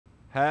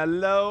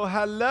Hello,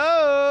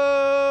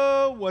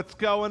 hello. What's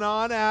going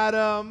on,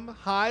 Adam?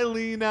 Hi,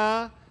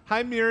 Lena.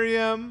 Hi,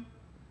 Miriam.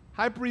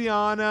 Hi,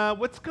 Brianna.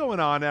 What's going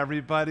on,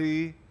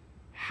 everybody?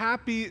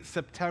 Happy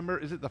September.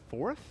 Is it the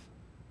 4th?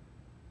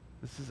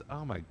 This is,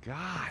 oh my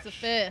gosh. It's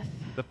the 5th.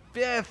 The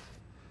 5th.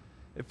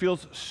 It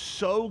feels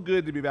so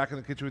good to be back in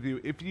the kitchen with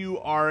you. If you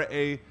are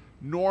a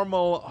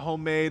normal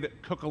homemade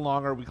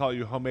cook-alonger, we call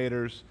you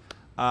homemaders,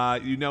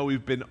 you know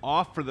we've been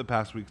off for the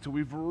past week, so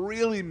we've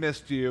really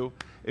missed you.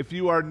 If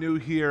you are new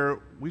here,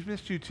 we've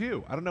missed you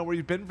too. I don't know where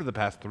you've been for the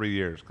past 3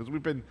 years, because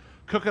we've been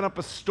cooking up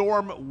a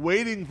storm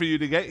waiting for you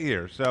to get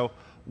here. So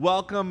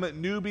welcome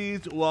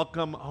newbies,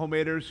 welcome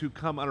homemaders who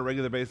come on a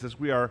regular basis.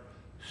 We are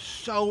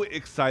so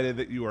excited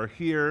that you are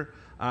here.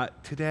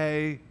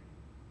 Today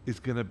is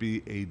going to be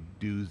a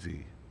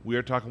doozy. We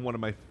are talking one of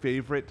my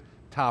favorite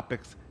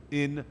topics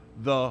in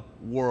the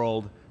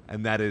world,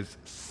 and that is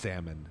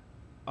salmon.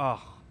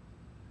 Oh,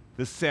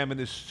 this salmon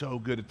is so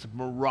good. It's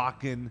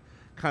Moroccan,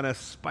 kind of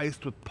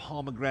spiced with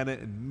pomegranate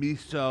and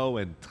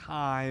miso and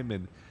thyme,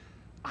 and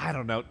I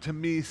don't know. To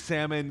me,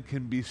 salmon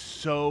can be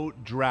so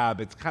drab.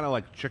 It's kind of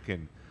like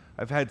chicken.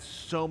 I've had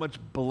so much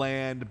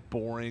bland,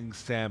 boring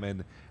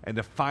salmon, and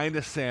to find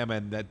a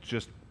salmon that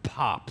just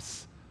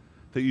pops,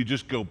 that you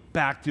just go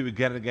back to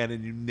again and again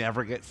and you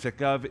never get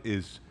sick of,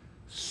 is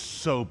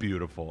so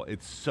beautiful.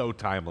 It's so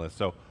timeless.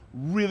 So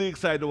really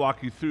excited to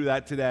walk you through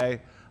that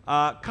today.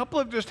 A couple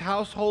of just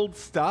household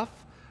stuff.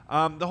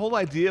 The whole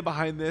idea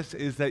behind this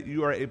is that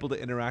you are able to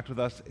interact with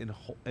us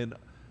in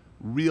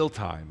real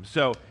time.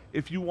 So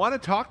if you want to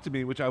talk to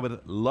me, which I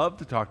would love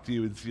to talk to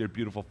you and see your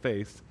beautiful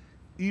face,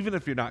 even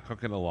if you're not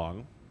cooking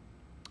along,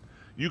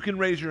 you can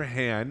raise your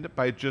hand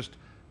by just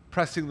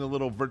pressing the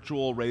little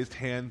virtual raised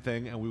hand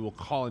thing, and we will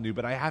call on you,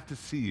 but I have to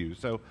see you,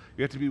 so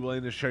you have to be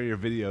willing to share your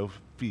video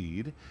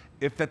feed.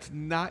 If that's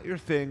not your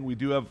thing, we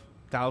do have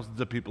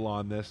thousands of people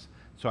on this,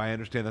 so I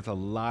understand that's a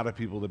lot of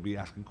people to be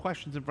asking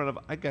questions in front of.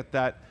 I get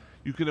that.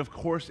 You can, of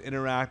course,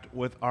 interact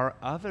with our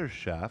other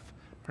chef.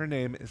 Her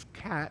name is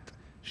Kat.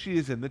 She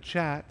is in the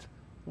chat.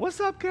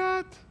 What's up,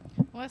 Kat?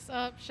 What's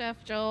up,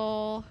 Chef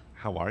Joel?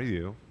 How are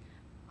you?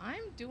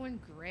 I'm doing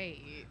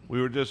great.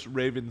 We were just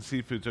raving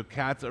seafood. So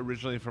Kat's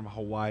originally from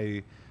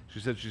Hawaii. She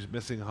said she's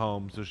missing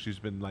home, so she's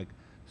been like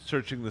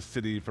searching the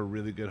city for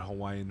really good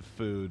Hawaiian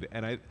food.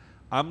 And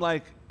I'm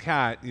like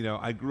Kat, you know,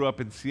 I grew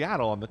up in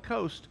Seattle on the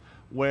coast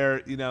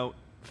where, you know,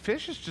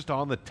 fish is just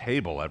on the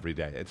table every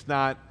day. It's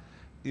not,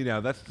 you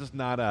know, that's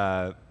not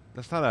a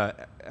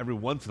every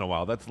once in a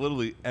while. That's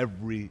literally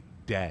every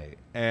day.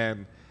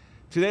 And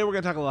today we're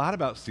going to talk a lot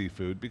about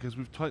seafood because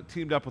we've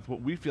teamed up with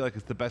what we feel like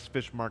is the best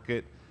fish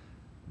market,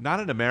 not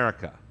in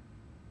America,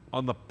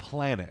 on the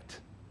planet.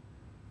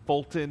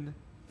 Fulton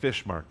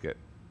Fish Market.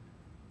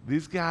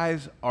 These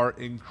guys are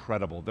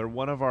incredible. They're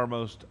one of our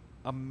most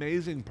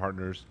amazing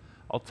partners.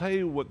 I'll tell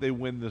you what they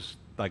win this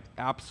like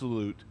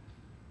absolute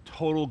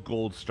total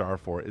gold star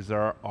for is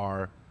they're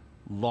our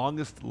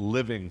longest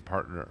living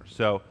partner.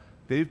 So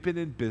they've been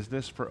in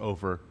business for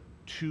over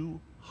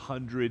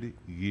 200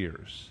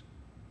 years.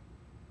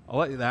 I'll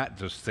let that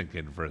just sink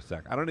in for a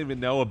sec. I don't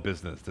even know a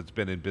business that's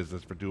been in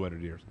business for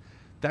 200 years.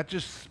 That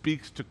just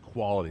speaks to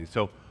quality.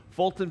 So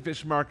Fulton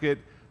Fish Market,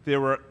 they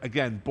were,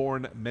 again,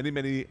 born many,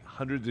 many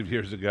hundreds of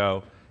years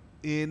ago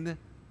in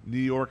New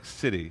York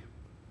City.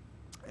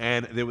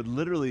 And they would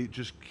literally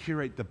just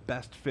curate the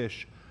best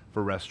fish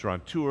for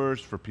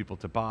restaurateurs, for people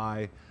to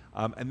buy.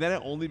 And then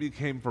it only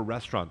became for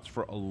restaurants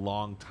for a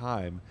long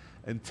time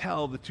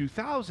until the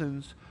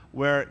 2000s,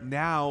 where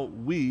now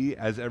we,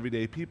 as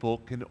everyday people,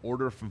 can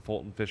order from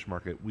Fulton Fish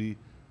Market. We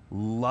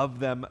love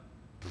them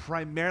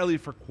primarily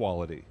for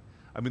quality.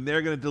 I mean,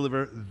 they're going to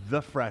deliver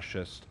the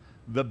freshest,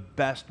 the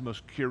best,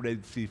 most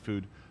curated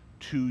seafood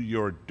to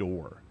your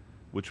door,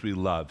 which we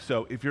love.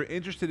 So if you're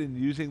interested in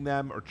using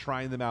them or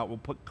trying them out, we'll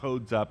put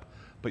codes up,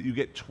 but you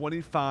get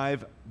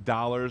 $25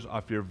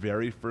 off your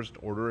very first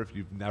order if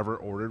you've never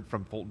ordered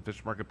from Fulton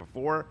Fish Market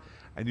before,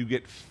 and you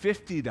get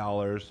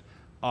 $50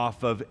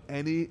 off of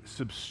any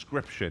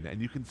subscription.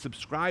 And you can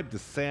subscribe to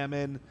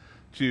salmon,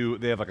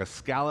 they have like a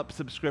scallop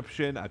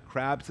subscription, a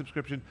crab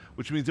subscription,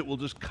 which means it will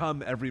just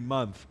come every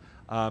month.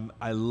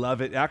 I love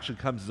it. It actually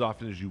comes as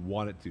often as you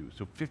want it to.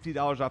 So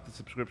 $50 off the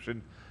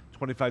subscription,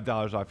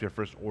 $25 off your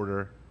first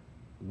order.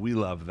 We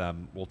love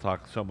them. We'll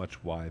talk so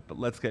much why, but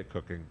let's get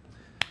cooking.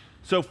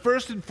 So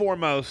first and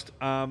foremost,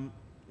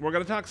 we're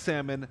going to talk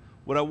salmon.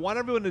 What I want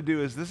everyone to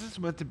do is this is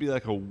meant to be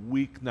like a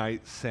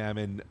weeknight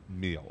salmon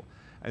meal.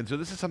 And so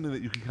this is something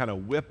that you can kind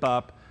of whip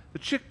up. The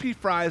chickpea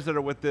fries that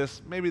are with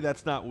this, maybe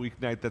that's not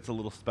weeknight, that's a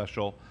little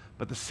special,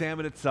 but the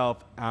salmon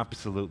itself,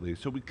 absolutely.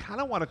 So we kind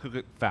of want to cook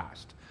it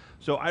fast.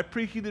 So I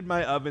preheated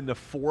my oven to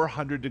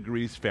 400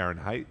 degrees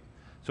Fahrenheit.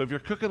 So if you're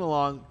cooking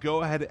along,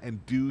 go ahead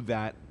and do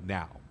that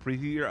now.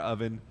 Preheat your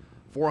oven,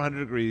 400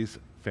 degrees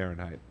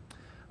Fahrenheit.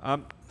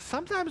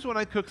 Sometimes when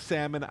I cook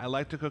salmon, I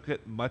like to cook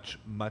it much,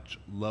 much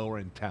lower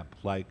in temp,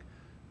 like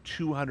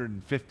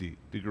 250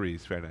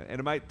 degrees Fahrenheit. And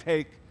it might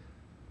take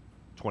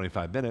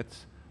 25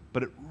 minutes,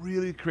 but it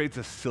really creates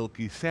a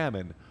silky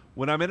salmon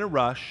When I'm in a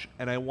rush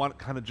and I want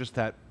kind of just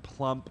that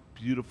plump,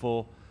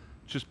 beautiful,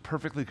 just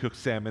perfectly cooked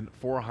salmon,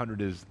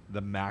 400 is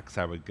the max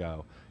I would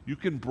go. You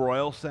can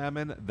broil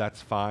salmon,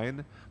 that's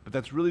fine, but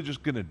that's really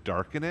just going to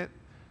darken it.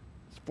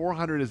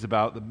 400 is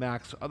about the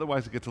max,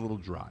 otherwise it gets a little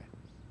dry.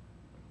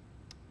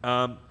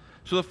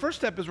 So the first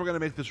step is we're going to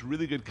make this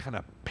really good kind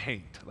of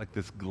paint, like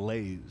this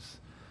glaze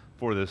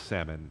for this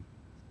salmon.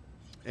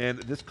 And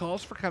this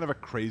calls for kind of a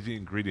crazy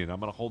ingredient. I'm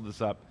going to hold this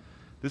up.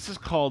 This is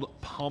called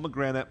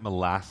pomegranate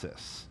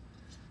molasses.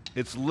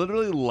 It's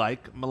literally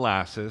like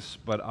molasses,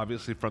 but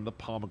obviously from the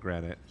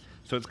pomegranate.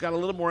 So it's got a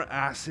little more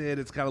acid.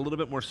 It's got a little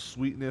bit more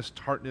sweetness,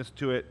 tartness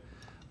to it.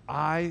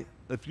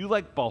 If you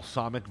like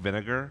balsamic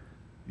vinegar,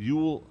 you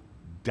will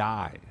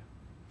die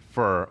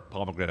for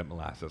pomegranate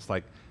molasses.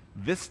 Like,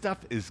 this stuff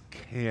is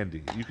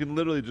candy. You can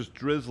literally just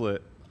drizzle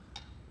it.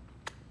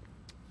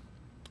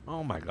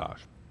 Oh my gosh.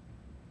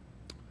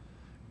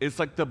 It's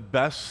like the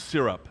best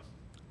syrup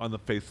on the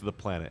face of the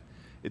planet.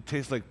 It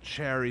tastes like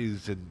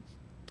cherries and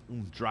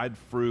dried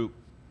fruit.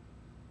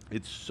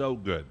 It's so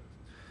good.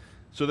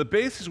 So the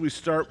base is we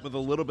start with a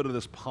little bit of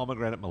this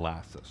pomegranate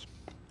molasses.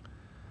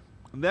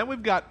 And then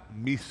we've got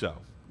miso,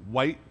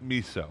 white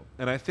miso.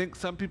 And I think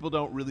some people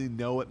don't really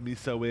know what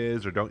miso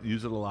is or don't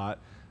use it a lot.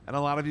 And a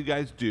lot of you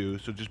guys do,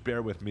 so just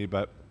bear with me.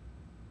 But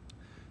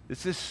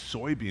this is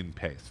soybean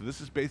paste. So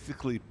this is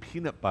basically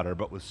peanut butter,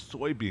 but with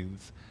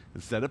soybeans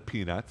instead of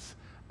peanuts.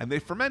 And they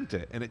ferment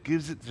it, and it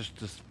gives it just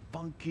this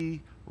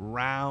funky,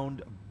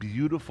 round,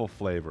 beautiful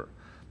flavor.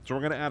 So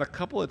we're going to add a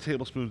couple of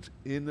tablespoons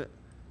in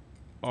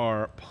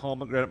our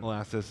pomegranate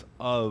molasses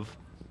of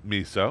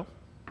miso.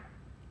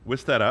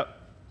 Whisk that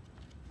up.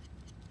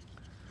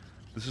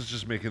 This is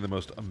just making the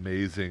most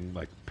amazing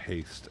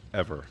paste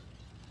ever.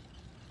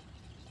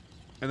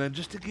 And then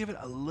just to give it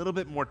a little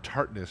bit more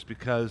tartness,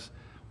 because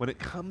when it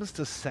comes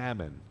to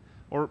salmon,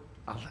 or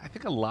I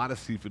think a lot of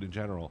seafood in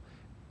general,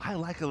 I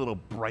like a little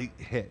bright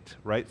hit,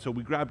 right? So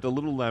we grabbed a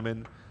little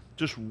lemon,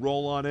 just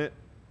roll on it,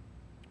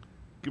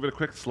 give it a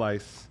quick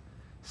slice,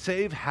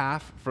 save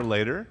half for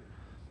later,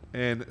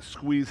 and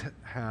squeeze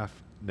half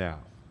now.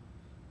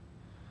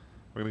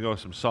 We're going to go with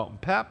some salt and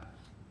pep.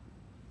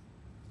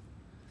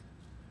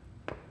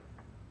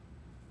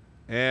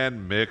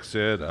 And mix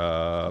it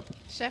up.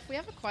 Chef, we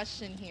have a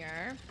question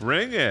here.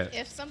 Bring it.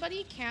 If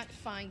somebody can't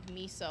find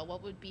miso,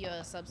 what would be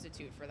a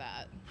substitute for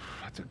that?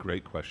 That's a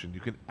great question. You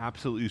can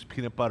absolutely use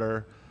peanut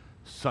butter,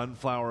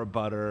 sunflower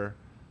butter.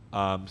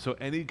 So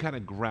any kind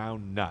of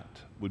ground nut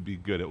would be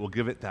good. It will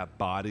give it that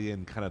body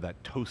and kind of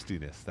that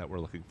toastiness that we're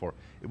looking for.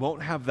 It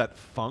won't have that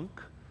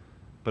funk,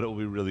 but it will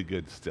be really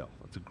good still.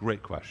 That's a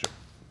great question.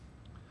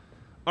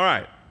 All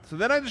right. So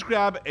then I just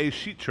grab a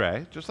sheet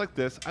tray, just like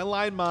this. I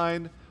line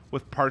mine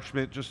with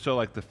parchment just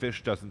so the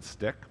fish doesn't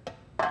stick.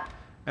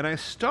 And I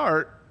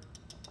start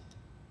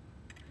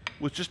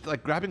with just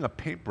grabbing a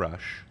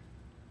paintbrush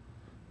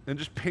and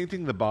just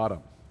painting the bottom.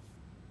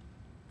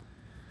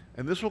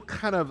 And this will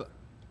kind of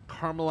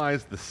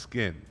caramelize the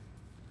skin,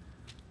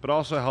 but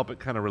also help it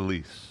kind of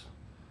release.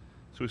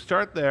 So we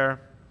start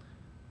there,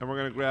 and we're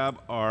going to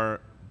grab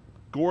our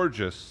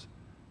gorgeous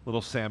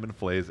little salmon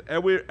fillets.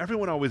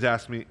 Everyone always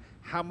asks me,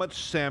 how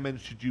much salmon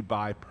should you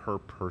buy per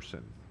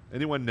person?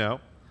 Anyone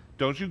know?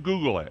 Don't you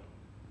Google it.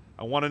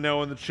 I want to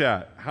know in the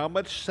chat, how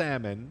much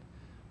salmon,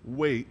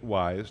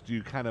 weight-wise, do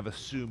you kind of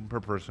assume per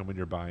person when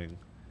you're buying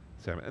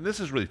salmon? And this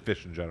is really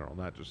fish in general,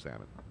 not just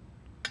salmon.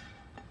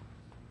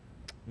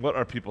 What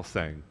are people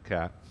saying,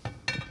 Kat?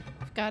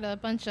 I've got a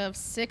bunch of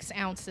 6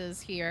 ounces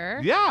here.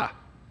 Yeah.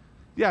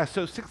 Yeah,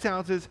 so 6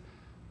 ounces.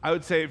 I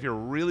would say if you're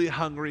really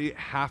hungry,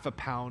 half a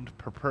pound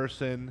per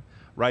person,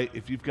 right?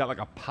 If you've got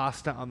a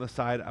pasta on the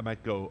side, I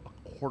might go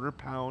a quarter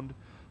pound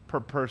per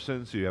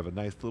person, so you have a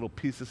nice little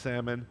piece of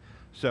salmon.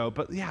 So,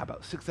 but yeah,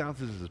 about 6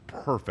 ounces is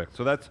perfect.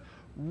 So that's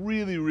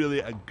really, really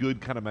a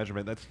good kind of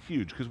measurement. That's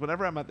huge, because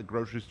whenever I'm at the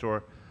grocery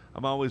store,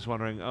 I'm always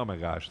wondering, oh my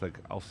gosh,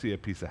 I'll see a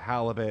piece of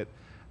halibut.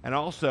 And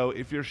also,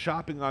 if you're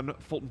shopping on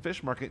Fulton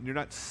Fish Market and you're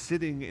not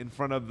sitting in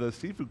front of the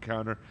seafood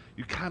counter,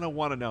 you kind of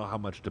want to know how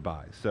much to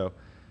buy. So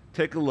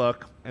take a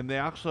look, and they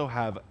also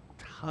have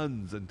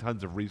tons and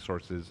tons of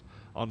resources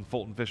on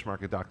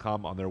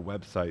FultonFishMarket.com on their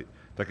website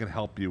that can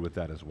help you with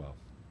that as well.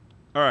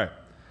 All right,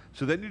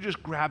 so then you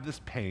just grab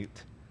this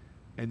paint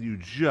and you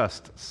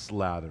just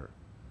slather.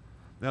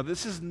 Now,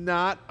 this is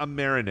not a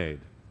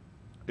marinade.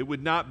 It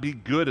would not be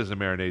good as a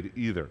marinade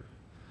either,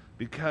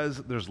 because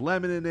there's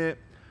lemon in it,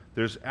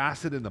 there's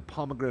acid in the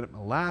pomegranate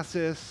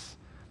molasses.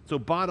 So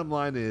bottom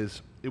line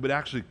is, it would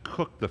actually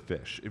cook the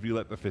fish if you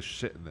let the fish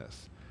sit in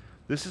this.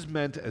 This is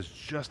meant as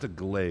just a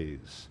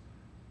glaze,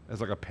 as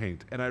a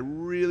paint, and I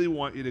really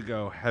want you to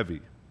go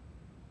heavy.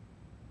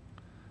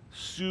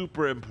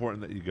 Super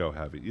important that you go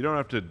heavy. You don't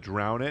have to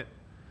drown it,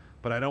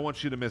 but I don't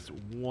want you to miss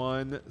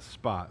one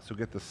spot. So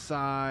get the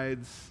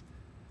sides,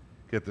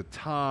 get the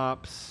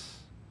tops,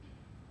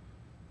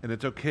 and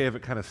it's okay if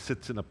it kind of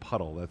sits in a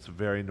puddle. That's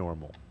very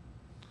normal.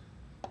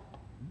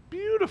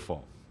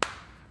 Beautiful.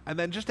 And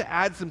then just to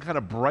add some kind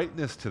of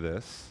brightness to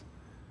this,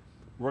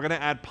 we're going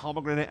to add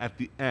pomegranate at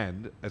the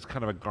end as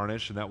kind of a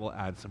garnish, and that will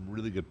add some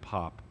really good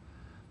pop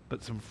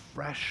but some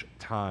fresh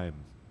thyme.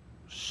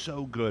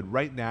 So good.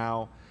 Right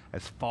now,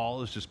 as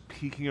fall is just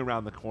peeking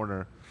around the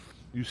corner,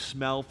 you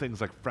smell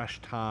things like fresh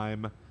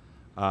thyme,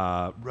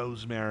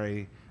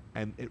 rosemary,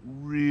 and it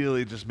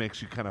really just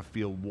makes you kind of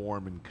feel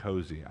warm and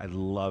cozy. I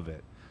love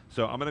it.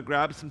 So I'm going to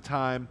grab some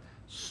thyme,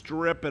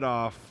 strip it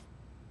off,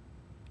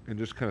 and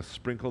just kind of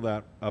sprinkle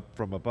that up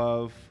from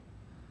above,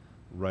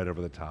 right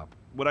over the top.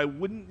 What I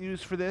wouldn't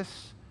use for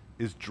this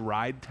is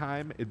dried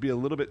thyme. It'd be a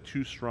little bit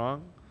too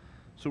strong.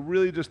 So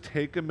really just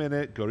take a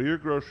minute, go to your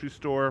grocery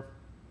store,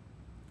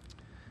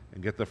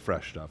 and get the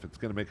fresh stuff. It's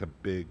going to make a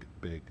big,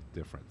 big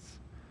difference.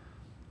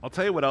 I'll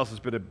tell you what else has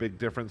been a big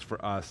difference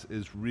for us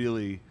is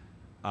really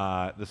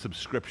the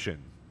subscription.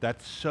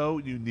 That's so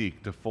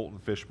unique to Fulton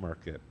Fish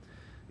Market.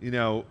 You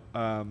know,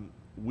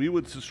 we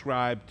would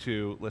subscribe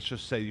to, let's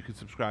just say you could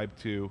subscribe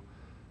to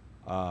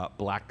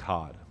black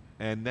cod,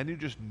 and then you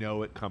just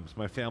know it comes.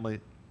 My family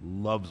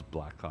loves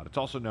black cod. It's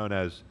also known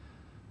as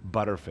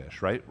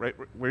butterfish, right? Right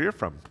where you're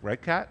from, right,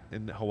 Kat?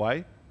 In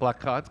Hawaii, black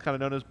cod's kind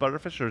of known as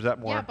butterfish, or is that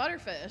more? Yeah,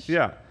 butterfish.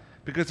 Yeah,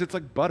 because it's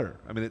like butter.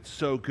 I mean, it's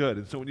so good.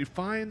 And so when you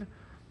find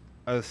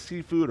a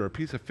seafood or a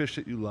piece of fish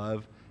that you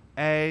love,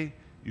 A,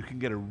 you can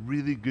get a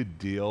really good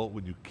deal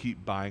when you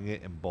keep buying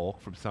it in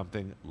bulk from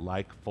something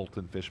like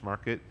Fulton Fish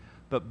Market.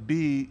 But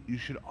B, you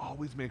should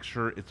always make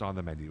sure it's on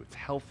the menu. It's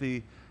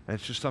healthy, and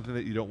it's just something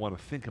that you don't want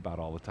to think about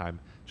all the time.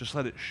 Just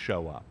let it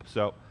show up.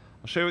 So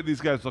I'll show you what these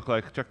guys look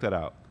like. Check that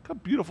out. Look how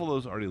beautiful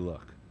those already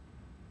look.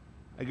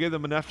 I gave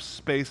them enough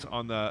space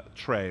on the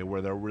tray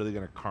where they're really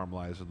going to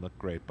caramelize and look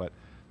great, but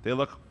they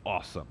look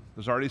awesome.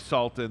 There's already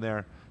salt in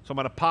there. So I'm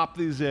going to pop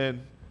these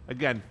in.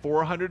 Again,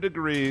 400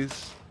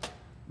 degrees.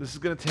 This is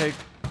going to take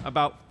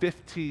about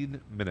 15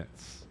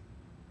 minutes.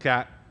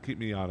 Kat, keep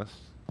me honest.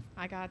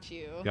 I got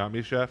you. Got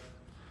me, chef?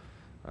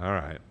 All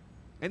right.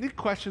 Any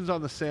questions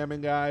on the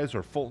salmon, guys,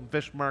 or Fulton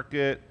Fish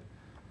Market?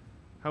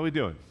 How we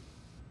doing?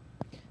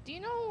 Do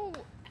you know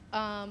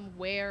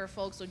where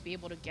folks would be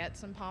able to get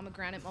some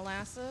pomegranate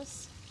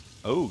molasses?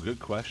 Oh, good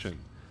question.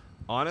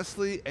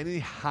 Honestly, any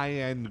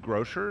high-end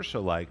grocer, so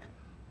like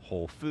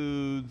Whole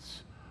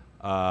Foods,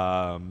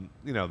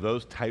 you know,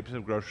 those types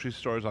of grocery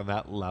stores on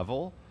that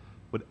level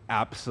would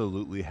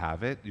absolutely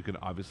have it. You can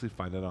obviously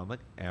find it on like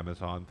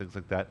Amazon, things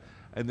like that.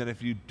 And then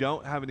if you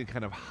don't have any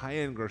kind of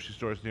high-end grocery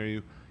stores near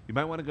you, you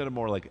might want to go to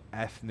more like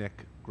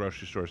ethnic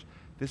grocery stores.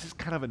 This is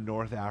kind of a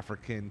North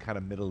African, kind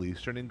of Middle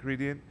Eastern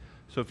ingredient.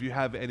 So if you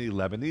have any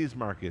Lebanese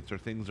markets or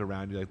things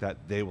around you like that,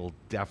 they will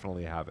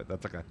definitely have it.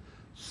 That's like a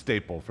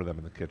staple for them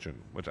in the kitchen,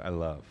 which I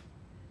love.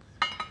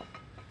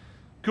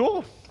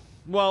 Cool.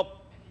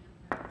 Well,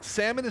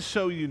 salmon is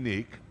so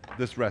unique,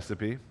 this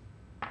recipe.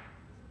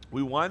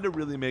 We wanted to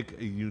really make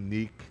a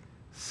unique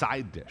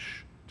side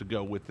dish to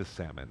go with the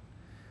salmon.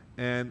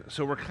 And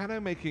so we're kind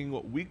of making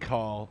what we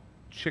call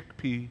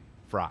chickpea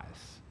fries.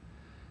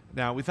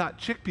 Now, we thought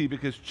chickpea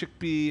because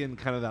chickpea and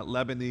kind of that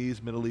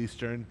Lebanese, Middle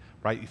Eastern,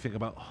 right? You think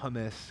about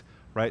hummus,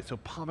 right? So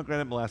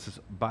pomegranate molasses,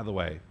 by the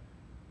way,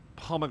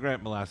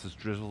 pomegranate molasses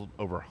drizzled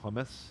over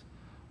hummus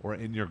or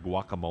in your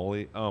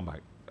guacamole. Oh my,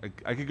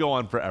 I could go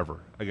on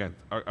forever, again,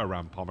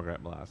 around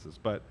pomegranate molasses.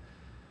 But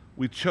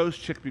we chose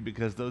chickpea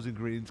because those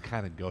ingredients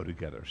kind of go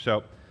together.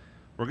 So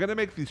we're going to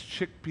make these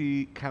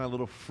chickpea kind of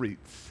little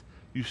frites.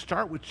 You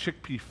start with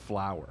chickpea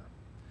flour.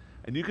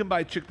 And you can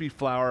buy chickpea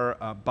flour.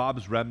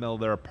 Bob's Red Mill,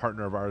 they're a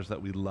partner of ours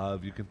that we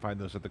love. You can find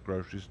those at the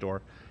grocery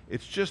store.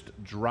 It's just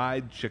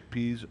dried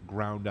chickpeas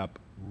ground up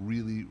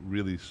really,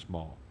 really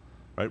small,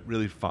 right?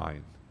 Really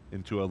fine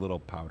into a little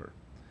powder.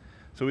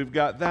 So we've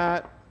got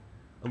that,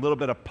 a little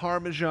bit of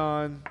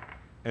Parmesan,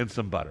 and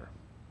some butter.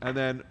 And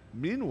then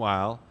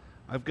meanwhile,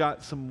 I've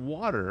got some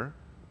water,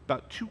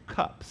 about 2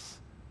 cups,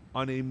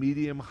 on a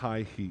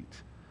medium-high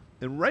heat.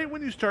 And right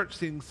when you start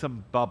seeing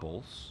some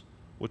bubbles,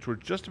 which we're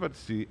just about to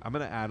see, I'm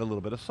going to add a little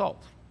bit of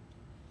salt.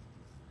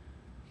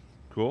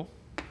 Cool.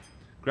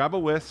 Grab a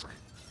whisk.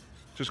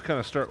 Just kind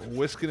of start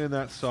whisking in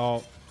that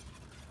salt.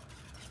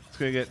 It's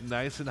going to get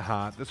nice and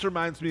hot. This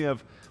reminds me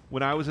of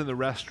when I was in the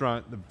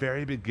restaurant in the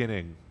very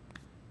beginning.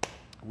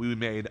 We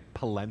made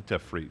polenta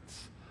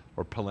frites,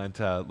 or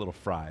polenta little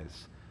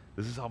fries.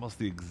 This is almost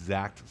the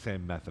exact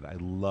same method. I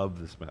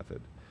love this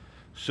method.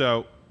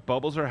 So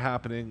bubbles are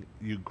happening.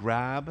 You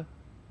grab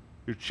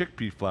your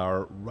chickpea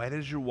flour right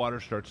as your water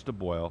starts to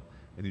boil,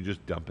 and you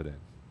just dump it in.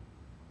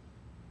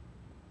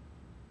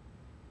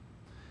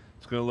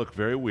 It's going to look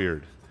very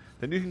weird.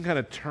 Then you can kind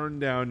of turn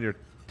down your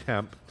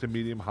temp to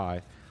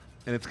medium-high,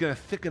 and it's going to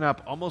thicken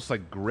up almost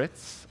like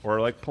grits or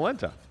like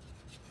polenta.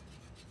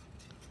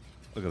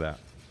 Look at that.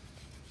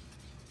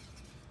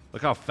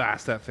 Look how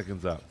fast that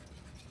thickens up.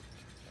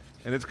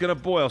 And it's going to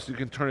boil, so you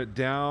can turn it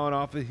down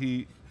off the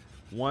heat.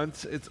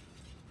 Once it's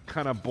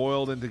kind of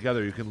boiled in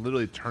together, you can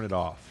literally turn it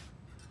off.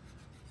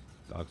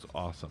 That looks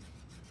awesome.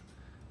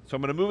 So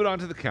I'm going to move it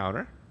onto the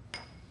counter.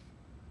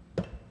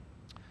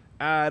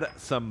 Add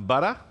some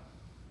butter,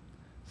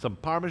 some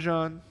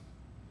Parmesan,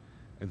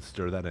 and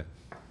stir that in.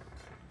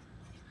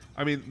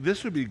 I mean,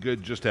 this would be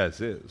good just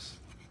as is.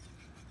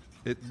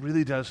 It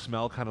really does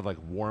smell kind of like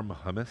warm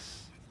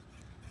hummus.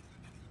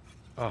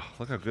 Oh,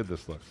 look how good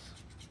this looks.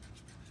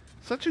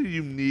 Such a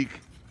unique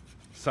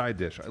side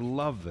dish. I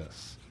love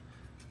this.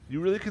 You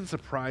really can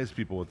surprise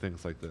people with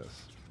things like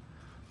this.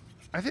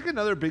 I think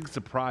another big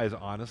surprise,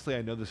 honestly,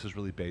 I know this is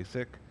really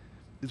basic,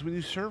 is when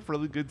you serve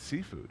really good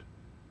seafood,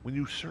 when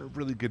you serve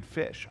really good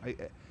fish.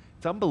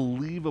 It's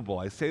unbelievable.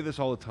 I say this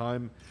all the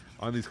time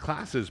on these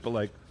classes, but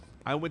like,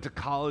 I went to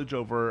college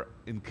over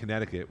in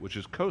Connecticut, which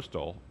is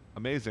coastal,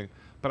 amazing,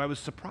 but I was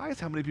surprised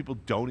how many people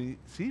don't eat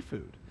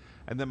seafood.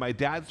 And then my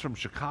dad's from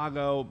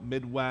Chicago,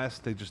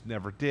 Midwest, they just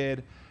never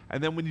did.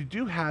 And then when you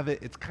do have it,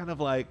 it's kind of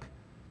like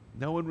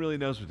no one really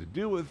knows what to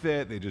do with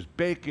it. They just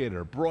bake it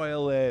or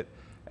broil it,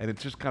 and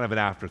it's just kind of an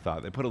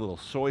afterthought. They put a little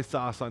soy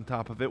sauce on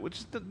top of it, which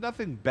is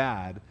nothing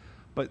bad,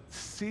 but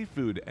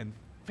seafood and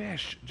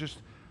fish, just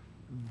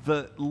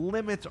the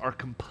limits are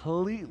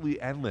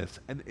completely endless,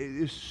 and it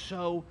is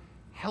so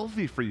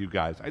healthy for you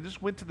guys. I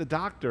just went to the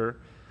doctor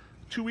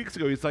 2 weeks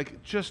ago. He's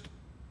like, just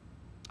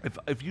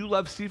if you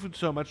love seafood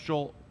so much,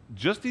 Joel,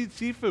 just eat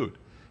seafood.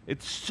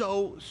 It's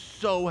so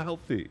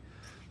healthy.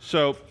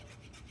 So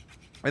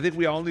I think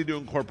we all need to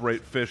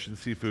incorporate fish and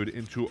seafood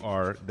into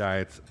our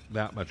diets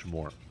that much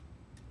more.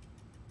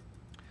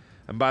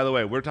 And by the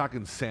way, we're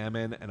talking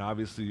salmon, and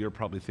obviously you're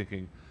probably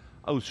thinking,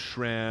 oh,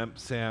 shrimp,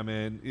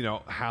 salmon, you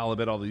know,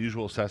 halibut, all the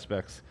usual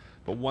suspects.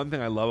 But one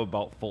thing I love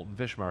about Fulton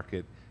Fish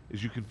Market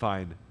is you can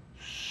find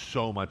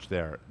so much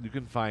there. You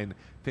can find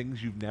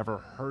things you've never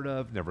heard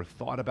of, never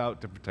thought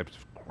about, different types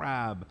of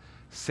crab,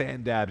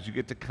 sand dabs. You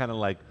get to kind of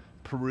like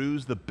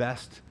peruse the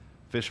best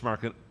fish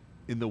market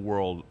in the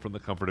world from the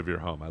comfort of your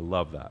home. I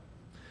love that.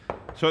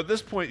 So at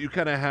this point, you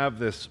kind of have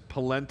this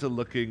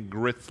polenta-looking,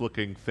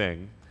 grits-looking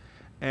thing,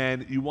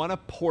 and you want to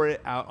pour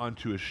it out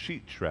onto a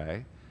sheet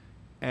tray,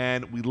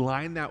 and we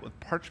line that with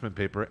parchment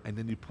paper, and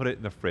then you put it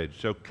in the fridge.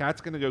 So Kat's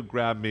going to go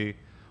grab me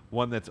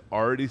one that's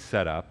already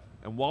set up,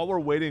 and while we're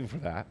waiting for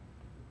that,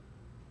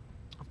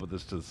 I'll put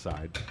this to the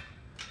side.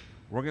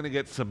 We're going to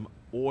get some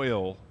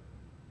oil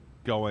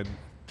going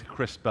to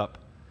crisp up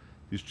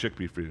these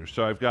chickpea fritters.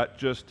 So I've got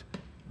just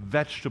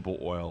vegetable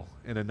oil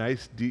in a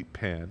nice deep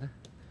pan,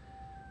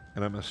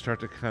 and I'm going to start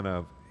to kind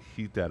of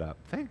heat that up.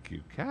 Thank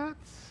you,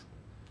 Cats.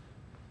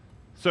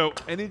 So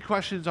any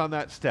questions on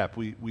that step?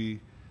 We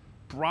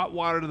brought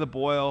water to the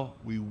boil.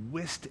 We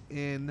whisked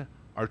in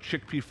our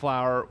chickpea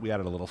flour. We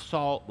added a little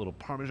salt, a little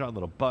Parmesan, a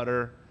little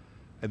butter.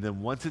 And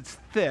then once it's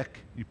thick,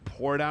 you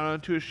pour it out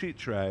onto a sheet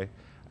tray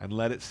and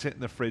let it sit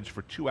in the fridge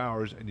for 2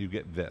 hours, and you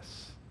get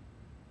this.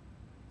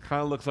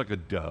 Kind of looks like a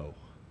dough.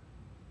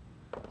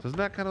 Doesn't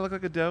that kind of look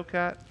like a dough,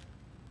 Kat?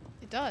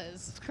 It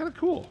does. It's kind of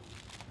cool.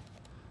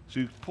 So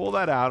you pull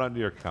that out onto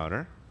your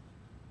counter,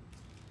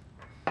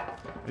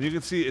 and you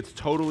can see it's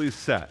totally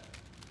set,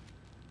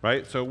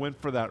 right? So it went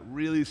for that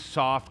really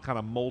soft, kind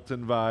of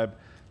molten vibe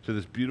to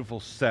this beautiful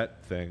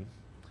set thing.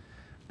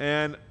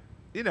 And,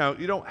 you know,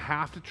 you don't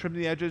have to trim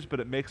the edges, but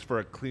it makes for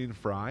a clean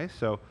fry.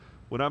 So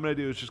what I'm going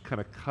to do is just kind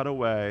of cut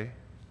away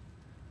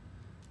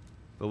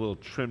the little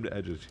trimmed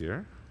edges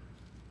here.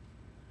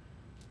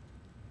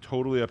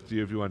 Totally up to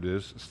you if you want to do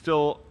this.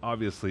 Still,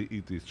 obviously,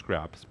 eat these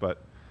scraps,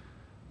 but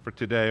for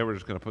today, we're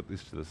just going to put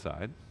these to the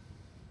side.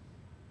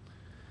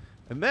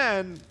 And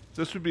then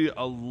this would be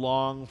a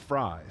long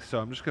fry. So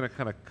I'm just going to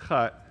kind of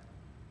cut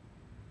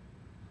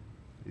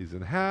these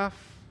in half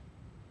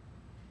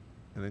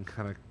and then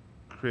kind of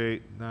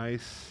create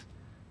nice,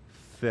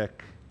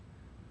 thick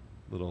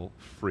little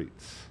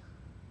frites.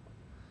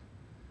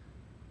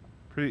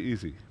 Pretty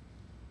easy.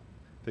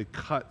 They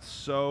cut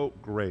so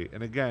great.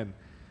 And again,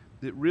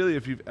 it really,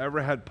 if you've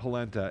ever had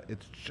polenta,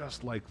 it's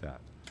just like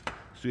that.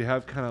 So you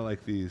have kind of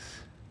like these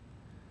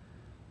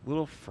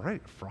little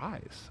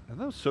fries. And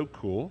that was so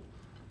cool.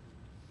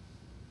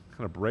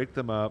 Kind of break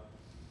them up.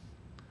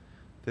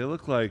 They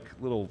look like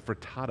little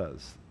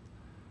frittatas.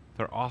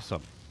 They're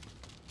awesome.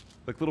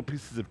 Like little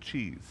pieces of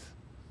cheese.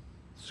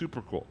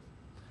 Super cool.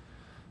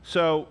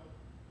 So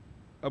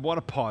I want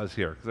to pause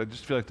here because I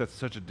just feel like that's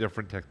such a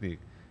different technique.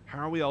 How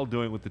are we all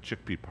doing with the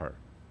chickpea part?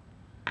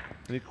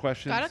 Any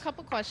questions? Got a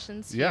couple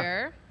questions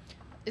here.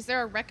 Is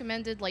there a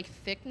recommended like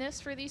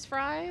thickness for these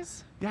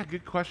fries? Yeah,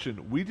 good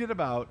question. We did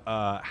about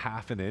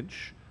half an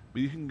inch,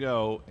 but you can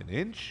go an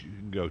inch, you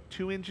can go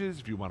 2 inches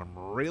if you want them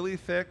really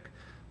thick,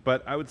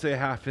 but I would say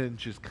half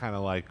inch is kind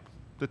of like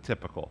the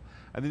typical.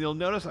 And then you'll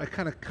notice I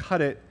kind of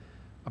cut it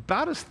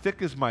about as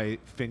thick as my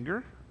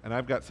finger, and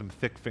I've got some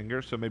thick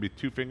fingers, so maybe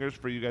 2 fingers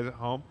for you guys at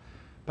home.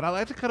 But I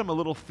like to cut them a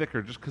little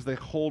thicker just because they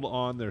hold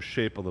on their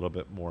shape a little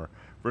bit more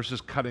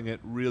versus cutting it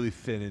really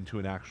thin into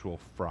an actual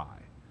fry.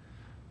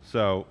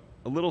 So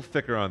a little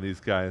thicker on these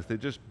guys. They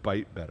just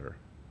bite better.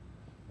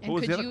 And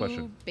what was the other could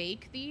question? you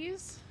bake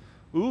these?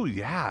 Ooh,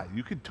 yeah.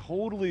 You could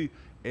totally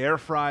air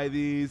fry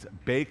these,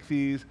 bake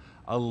these.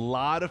 A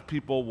lot of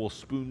people will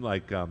spoon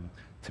like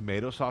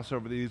tomato sauce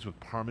over these with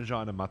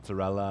Parmesan and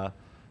mozzarella.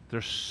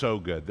 They're so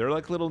good. They're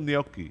like little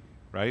gnocchi,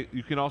 right?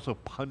 You can also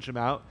punch them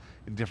out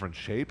in different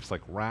shapes,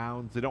 like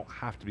rounds. They don't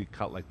have to be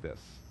cut like this.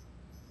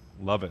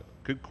 Love it.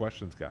 Good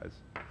questions, guys.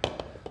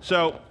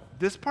 So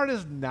this part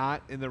is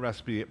not in the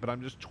recipe, but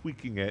I'm just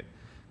tweaking it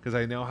because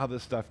I know how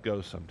this stuff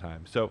goes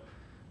sometimes. So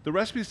the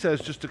recipe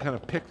says just to kind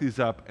of pick these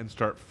up and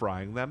start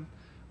frying them.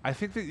 I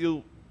think that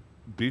you'll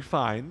be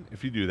fine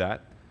if you do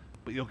that,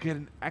 but you'll get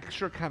an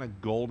extra kind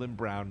of golden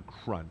brown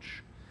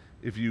crunch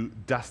if you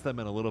dust them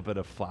in a little bit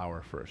of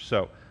flour first.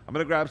 So I'm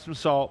going to grab some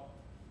salt,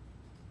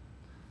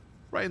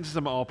 right into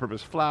some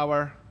all-purpose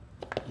flour,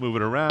 move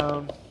it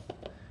around,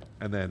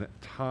 and then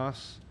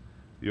toss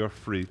your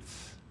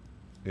frites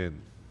in.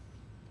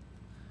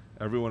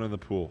 Everyone in the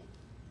pool.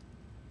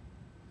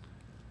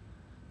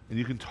 And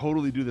you can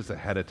totally do this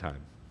ahead of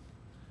time,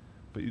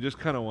 but you just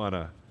kind of want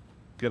to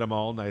get them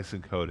all nice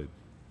and coated.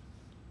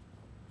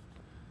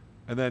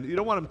 And then you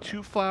don't want them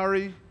too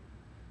floury. You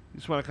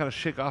just want to kind of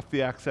shake off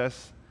the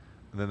excess,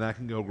 and then that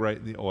can go right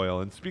in the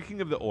oil. And speaking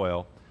of the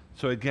oil,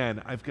 so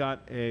again, I've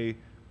got a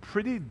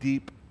pretty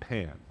deep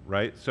pan,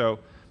 right? So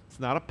it's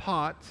not a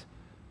pot,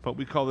 but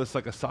we call this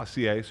like a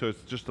saucier, so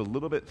it's just a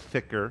little bit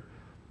thicker.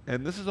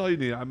 And this is all you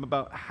need. I'm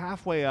about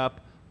halfway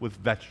up with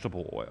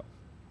vegetable oil,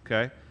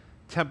 okay?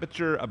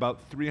 Temperature about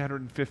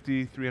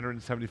 350,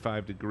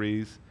 375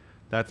 degrees.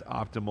 That's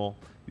optimal.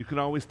 You can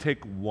always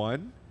take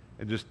one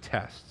and just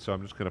test. So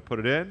I'm just going to put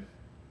it in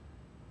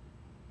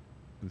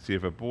and see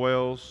if it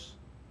boils.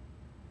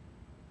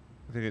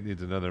 I think it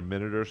needs another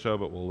minute or so,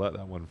 but we'll let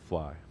that one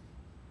fly.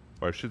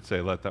 Or I should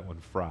say let that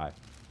one fry.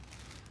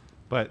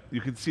 But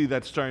you can see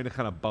that's starting to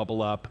kind of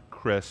bubble up,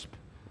 crisp.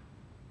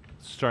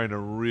 It's starting to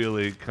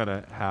really kind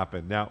of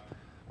happen. Now,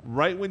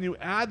 right when you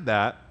add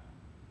that,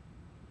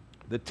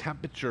 the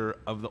temperature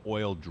of the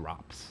oil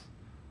drops,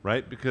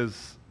 right?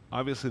 Because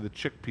obviously the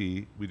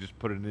chickpea we just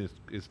put in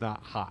is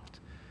not hot.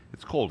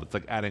 It's cold. It's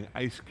like adding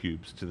ice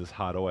cubes to this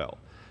hot oil.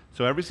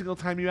 So every single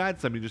time you add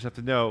some, you just have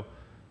to know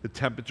the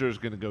temperature is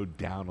going to go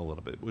down a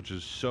little bit, which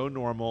is so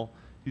normal.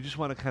 You just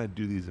want to kind of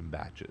do these in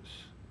batches.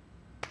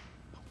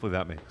 Hopefully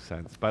that makes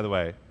sense. By the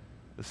way,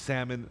 the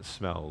salmon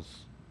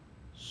smells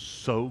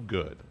so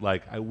good.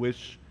 Like, I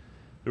wish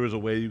there was a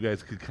way you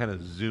guys could kind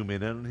of zoom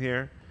in on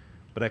here,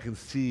 but I can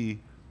see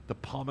the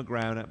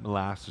pomegranate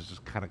molasses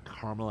just kind of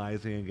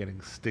caramelizing and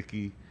getting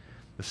sticky.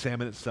 The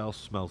salmon itself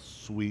smells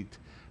sweet.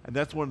 And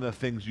that's one of the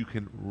things you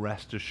can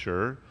rest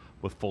assured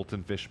with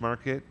Fulton Fish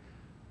Market.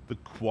 The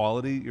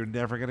quality, you're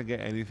never going to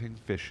get anything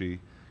fishy.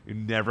 You're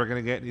never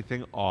going to get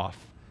anything off.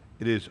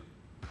 It is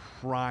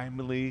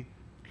primarily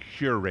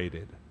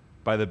curated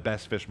by the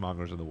best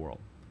fishmongers in the world.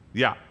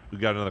 Yeah, we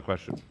got another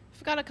question.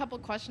 I've got a couple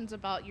questions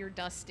about your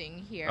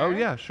dusting here. Oh,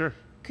 yeah, sure.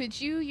 Could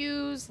you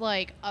use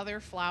like other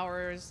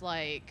flours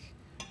like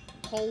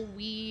whole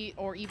wheat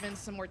or even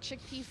some more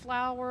chickpea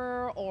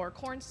flour or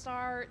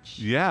cornstarch?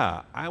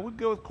 Yeah, I would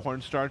go with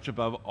cornstarch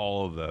above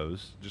all of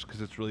those just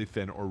because it's really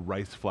thin, or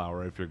rice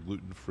flour if you're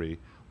gluten-free,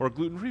 or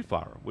gluten-free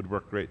flour would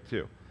work great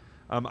too.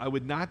 I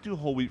would not do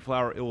whole wheat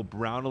flour. It will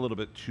brown a little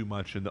bit too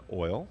much in the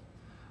oil.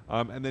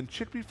 And then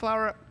chickpea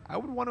flour, I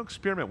would want to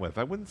experiment with.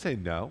 I wouldn't say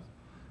no.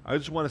 I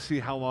just want to see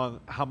how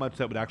much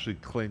that would actually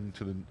cling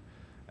to the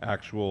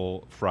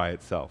actual fry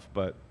itself.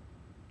 But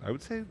I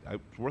would say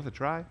it's worth a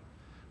try.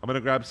 I'm going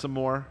to grab some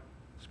more,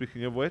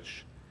 speaking of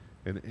which,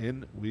 and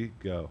in we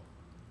go.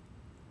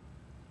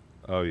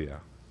 Oh, yeah.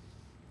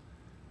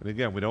 And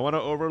again, we don't want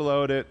to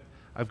overload it.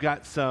 I've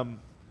got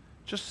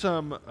just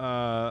some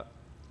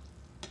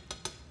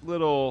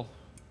little,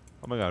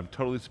 oh my God, I'm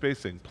totally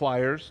spacing.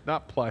 Pliers,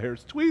 not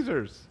pliers,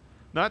 tweezers.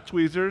 Not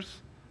tweezers,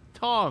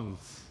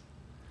 tongs.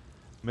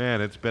 Man,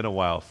 it's been a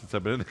while since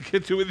I've been in the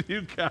kitchen with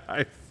you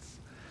guys.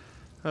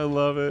 I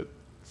love it.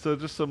 So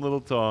just some little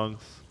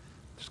tongs.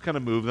 Just kind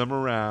of move them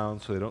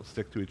around so they don't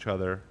stick to each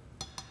other.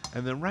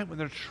 And then right when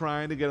they're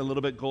trying to get a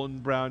little bit golden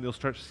brown, you'll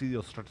start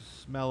to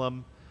smell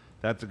them.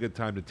 That's a good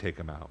time to take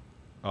them out.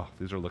 Oh,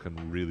 these are looking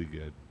really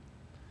good.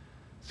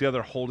 See how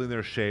they're holding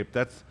their shape?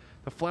 The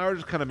flour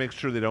just kind of makes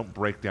sure they don't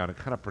break down. It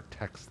kind of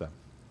protects them.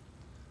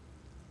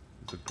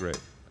 These are great.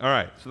 All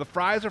right, so the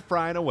fries are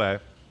frying away.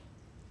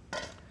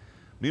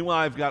 Meanwhile,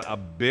 I've got a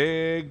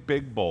big,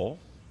 big bowl.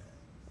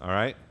 All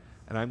right,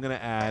 and I'm going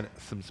to add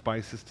some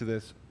spices to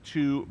this,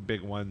 2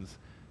 big ones.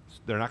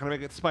 They're not going to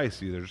make it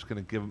spicy. They're just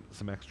going to give them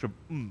some extra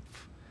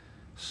oomph.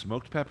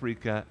 Smoked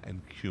paprika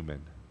and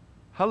cumin.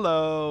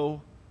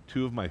 Hello,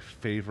 2 of my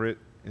favorite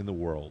in the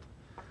world.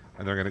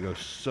 And they're going to go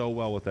so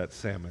well with that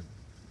salmon.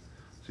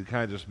 So you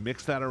kind of just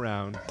mix that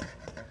around.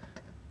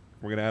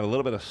 We're going to add a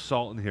little bit of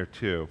salt in here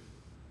too.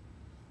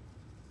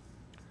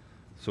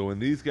 So when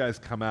these guys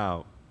come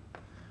out,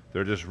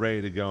 they're just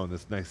ready to go in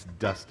this nice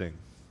dusting.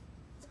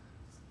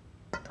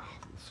 Oh,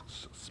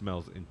 this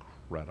smells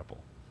incredible.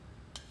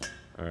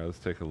 All right, let's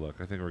take a look.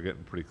 I think we're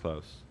getting pretty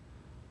close.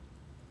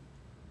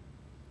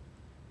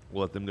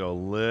 We'll let them go a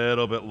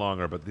little bit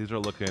longer, but these are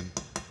looking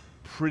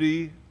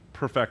pretty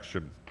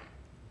perfection.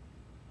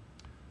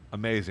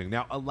 Amazing.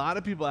 Now, a lot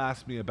of people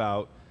ask me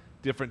about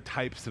different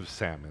types of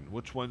salmon.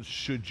 Which ones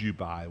should you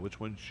buy? Which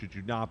ones should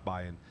you not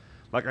buy? And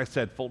like I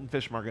said, Fulton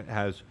Fish Market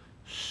has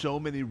so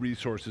many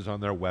resources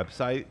on their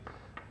website.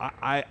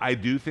 I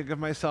do think of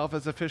myself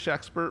as a fish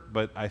expert,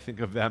 but I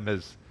think of them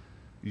as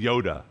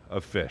Yoda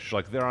of fish.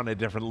 Like, they're on a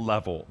different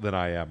level than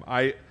I am.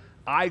 I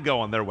I go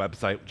on their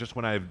website just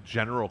when I have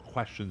general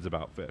questions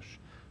about fish.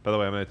 By the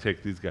way, I'm going to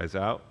take these guys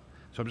out.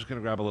 So I'm just going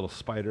to grab a little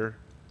spider,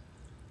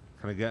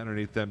 kind of get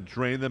underneath them,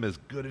 drain them as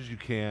good as you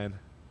can,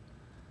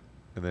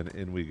 and then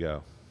in we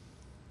go.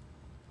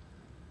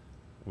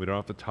 We don't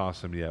have to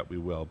toss them yet. We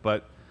will.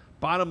 But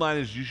bottom line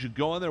is you should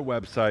go on their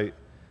website.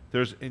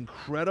 There's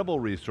incredible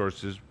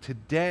resources.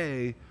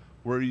 Today,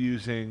 we're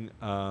using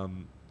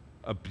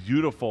a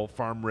beautiful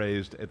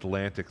farm-raised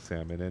Atlantic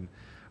salmon. And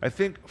I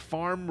think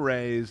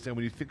farm-raised, and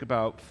when you think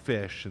about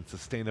fish and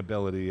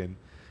sustainability, and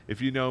if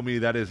you know me,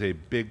 that is a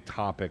big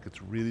topic.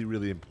 It's really,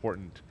 really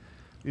important.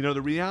 You know,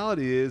 the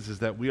reality is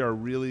that we are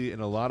really,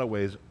 in a lot of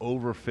ways,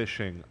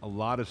 overfishing a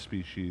lot of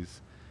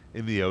species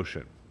in the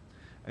ocean.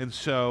 And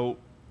so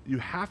you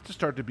have to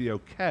start to be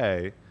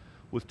okay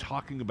with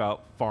talking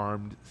about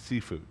farmed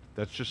seafood.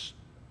 That's just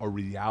a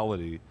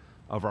reality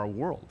of our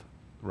world,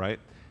 right?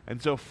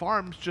 And so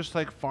farms, just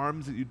like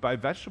farms that you'd buy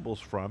vegetables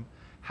from,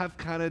 have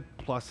kind of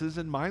pluses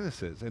and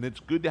minuses. And it's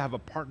good to have a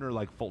partner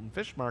like Fulton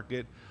Fish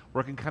Market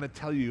where I can kind of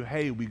tell you,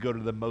 hey, we go to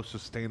the most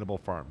sustainable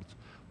farms.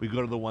 We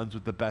go to the ones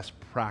with the best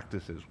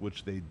practices,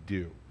 which they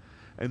do.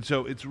 And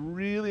so it's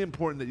really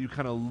important that you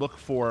kind of look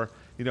for,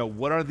 you know,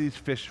 what are these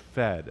fish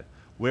fed?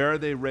 Where are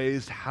they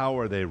raised? How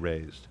are they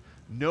raised?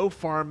 No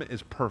farm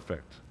is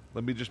perfect.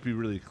 Let me just be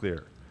really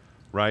clear,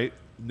 right?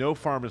 No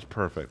farm is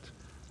perfect.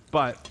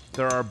 But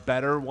there are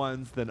better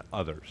ones than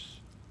others,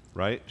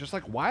 right? Just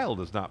like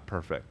wild is not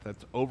perfect.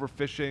 That's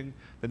overfishing.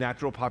 The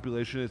natural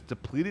population is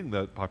depleting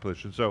the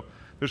population. So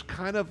there's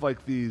kind of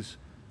like these,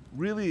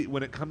 really,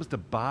 when it comes to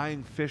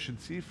buying fish and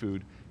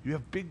seafood, you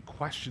have big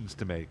questions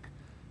to make,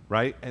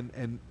 right?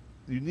 And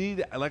you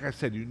need, like I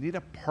said, you need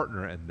a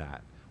partner in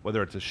that,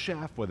 whether it's a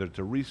chef, whether it's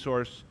a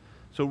resource.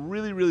 So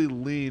really, really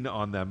lean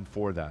on them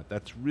for that.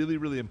 That's really,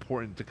 really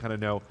important to kind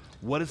of know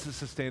what is the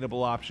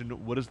sustainable option,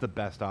 what is the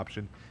best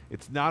option.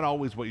 It's not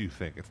always what you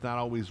think. It's not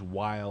always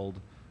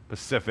wild,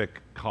 Pacific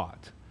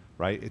caught,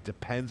 right? It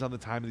depends on the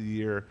time of the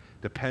year,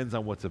 depends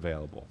on what's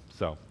available.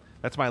 So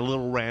that's my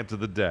little rant of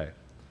the day.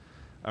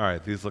 All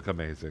right, these look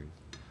amazing,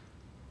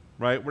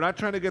 right? We're not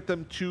trying to get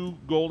them too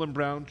golden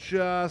brown,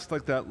 just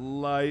like that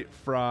light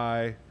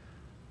fry.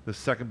 The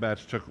second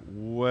batch took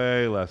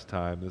way less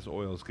time. This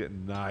oil is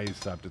getting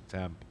nice up to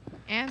temp.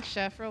 And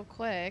chef, real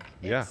quick,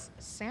 Yeah. it's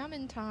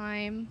salmon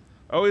time.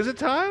 Oh, is it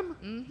time?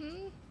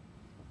 Mm-hmm.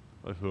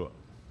 Let's do it.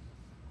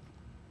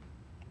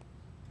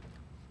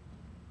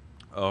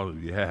 Oh,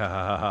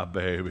 yeah,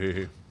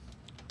 baby.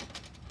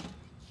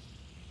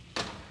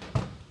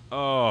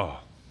 Oh.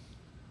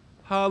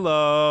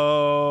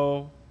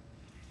 Hello.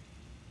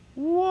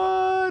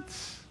 What?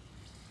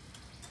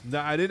 No,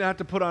 I didn't have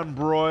to put on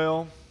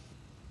broil.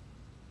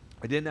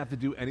 I didn't have to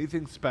do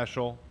anything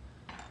special.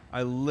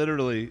 I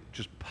literally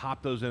just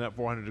popped those in at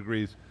 400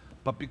 degrees.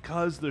 But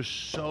because there's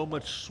so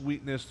much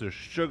sweetness, there's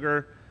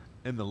sugar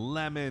in the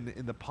lemon,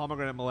 in the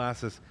pomegranate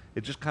molasses,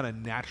 it just kind of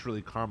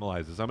naturally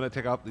caramelizes. I'm going to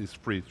take out these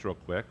frites real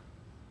quick.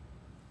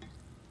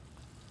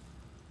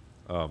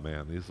 Oh,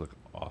 man, these look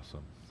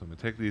awesome. So I'm going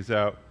to take these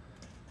out.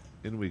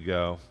 In we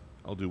go.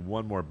 I'll do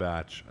one more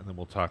batch, and then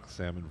we'll talk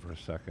salmon for a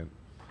second.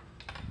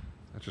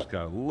 I just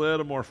got a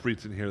little more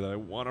frites in here that I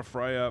want to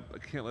fry up. I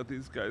can't let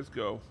these guys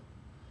go.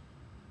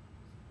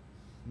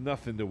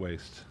 Nothing to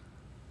waste.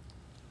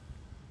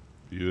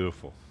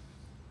 Beautiful.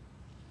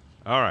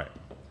 All right.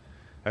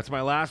 That's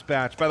my last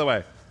batch. By the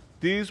way,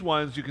 these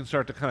ones you can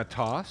start to kind of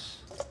toss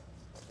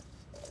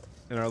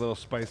in our little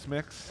spice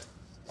mix.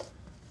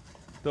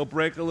 They'll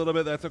break a little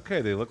bit. That's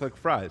okay. They look like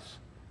fries.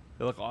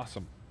 They look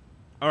awesome.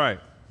 All right.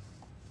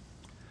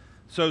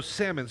 So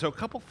salmon. So a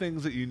couple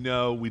things that you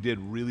know we did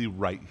really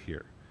right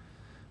here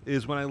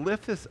is when I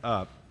lift this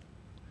up,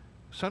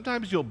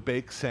 sometimes you'll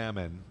bake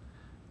salmon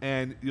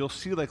and you'll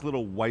see like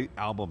little white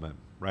albumin,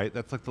 right?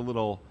 That's like the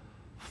little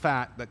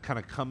fat that kind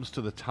of comes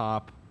to the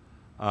top,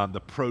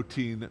 the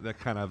protein that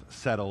kind of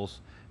settles,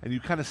 and you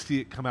kind of see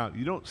it come out.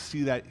 You don't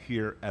see that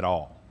here at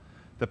all.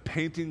 The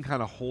painting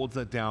kind of holds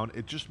that down.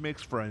 It just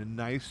makes for a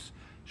nice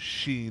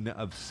sheen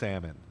of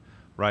salmon,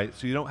 right?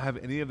 So you don't have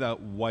any of that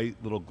white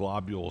little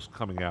globules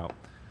coming out.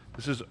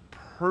 This is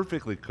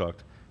perfectly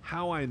cooked.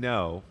 How I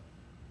know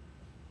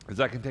is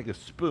I can take a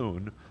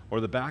spoon or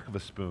the back of a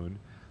spoon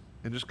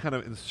and just kind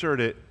of insert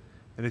it,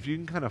 and if you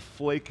can kind of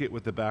flake it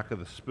with the back of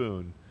the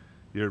spoon,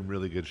 you're in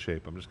really good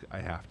shape. I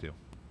have to.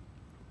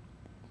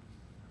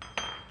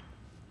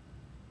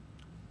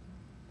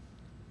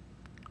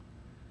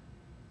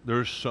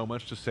 There's so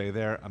much to say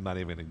there, I'm not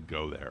even going to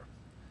go there.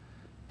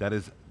 That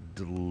is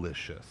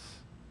delicious.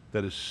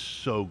 That is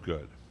so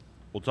good.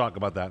 We'll talk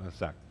about that in a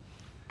sec.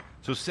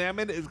 So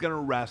salmon is going to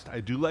rest.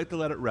 I do like to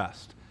let it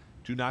rest.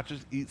 Do not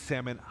just eat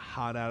salmon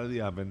hot out of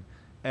the oven.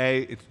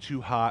 A, it's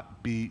too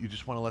hot. B, you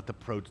just want to let the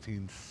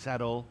protein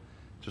settle.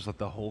 Just let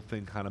the whole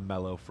thing kind of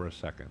mellow for a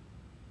second.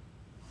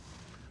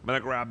 I'm going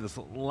to grab this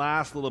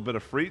last little bit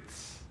of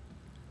frites.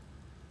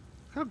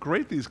 How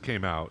great these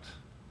came out.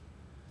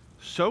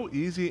 So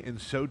easy and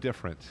so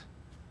different.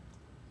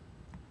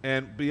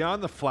 And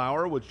beyond the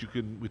flour, which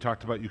we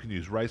talked about, you can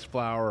use rice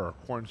flour or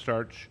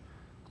cornstarch,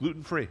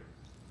 gluten-free.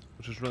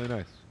 which is really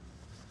nice.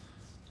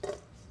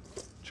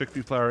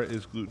 Chickpea flour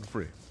is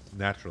gluten-free,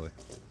 naturally.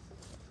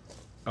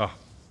 Oh,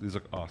 these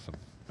look awesome.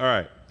 All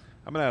right.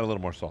 I'm going to add a little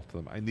more salt to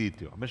them. I need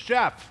to. I'm a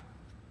chef.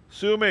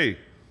 Sue me.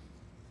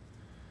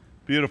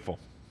 Beautiful.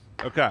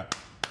 Okay.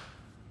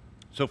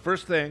 So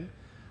first thing,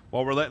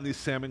 while we're letting these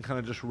salmon kind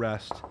of just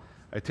rest,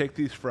 I take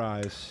these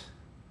fries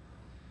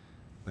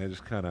and I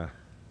just kind of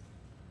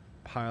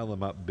pile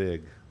them up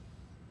big.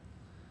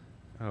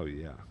 Oh,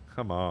 yeah.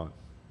 Come on.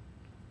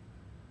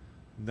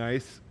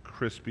 Nice,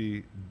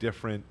 crispy,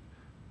 different,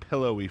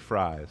 pillowy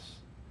fries.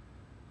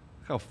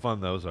 Look how fun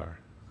those are.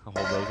 I'll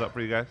hold those up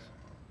for you guys.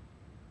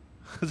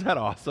 Is that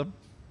awesome?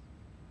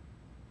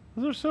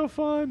 Those are so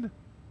fun.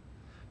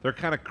 They're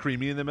kind of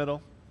creamy in the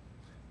middle.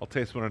 I'll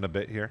taste one in a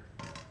bit here.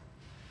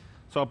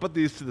 So I'll put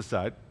these to the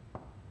side.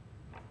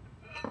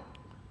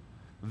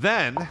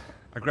 Then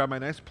I grab my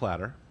nice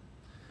platter.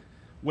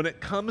 When it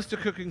comes to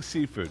cooking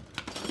seafood,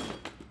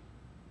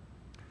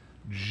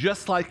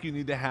 just like you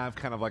need to have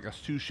kind of like a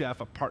sous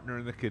chef, a partner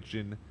in the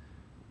kitchen,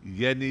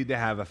 you need to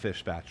have a fish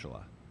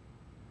spatula.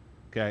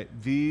 Okay,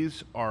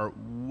 these are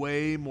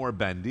way more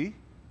bendy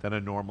than a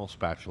normal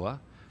spatula.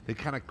 They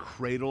kind of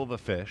cradle the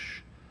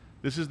fish.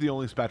 This is the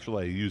only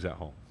spatula I use at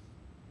home.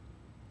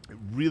 It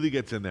really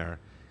gets in there.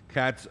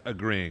 Kat's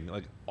agreeing.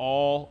 Like,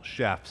 all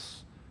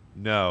chefs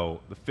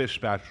know the fish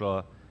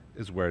spatula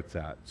is where it's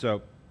at.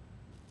 So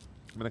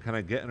I'm going to kind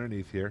of get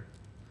underneath here.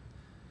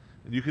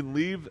 And you can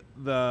leave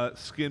the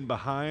skin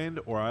behind,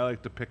 or I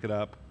like to pick it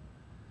up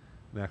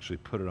and actually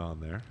put it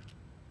on there.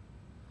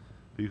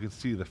 But you can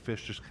see the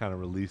fish just kind of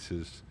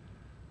releases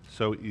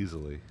so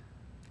easily.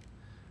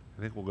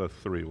 I think we'll go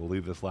 3. We'll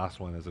leave this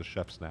last one as a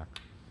chef snack.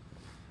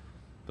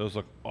 Those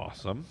look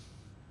awesome.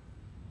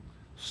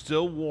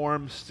 Still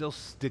warm, still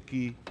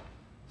sticky,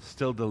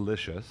 still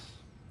delicious.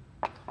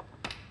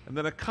 And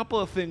then a couple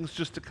of things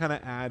just to kind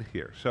of add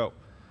here. So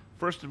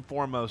first and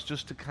foremost,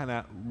 just to kind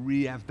of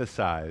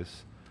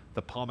re-emphasize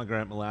the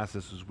pomegranate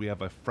molasses, is we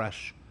have a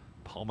fresh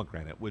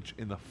pomegranate, which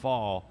in the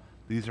fall,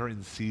 these are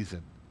in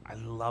season. I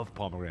love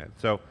pomegranate.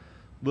 So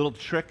little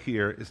trick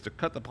here is to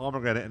cut the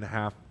pomegranate in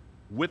half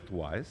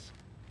widthwise.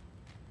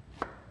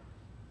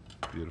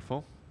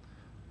 Beautiful.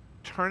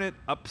 Turn it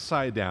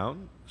upside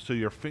down so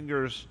your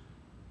fingers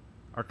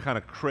are kind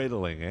of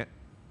cradling it.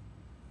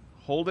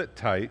 Hold it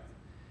tight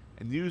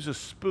and use a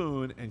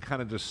spoon and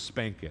kind of just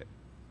spank it.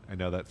 I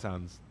know that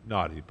sounds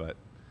naughty, but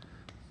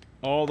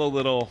all the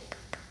little,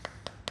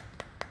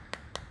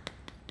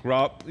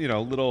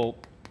 little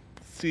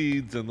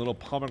seeds and little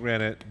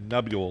pomegranate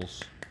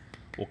nubules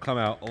will come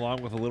out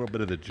along with a little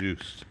bit of the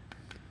juice,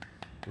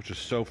 which is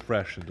so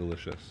fresh and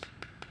delicious.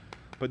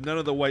 But none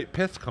of the white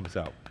pith comes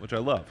out, which I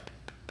love.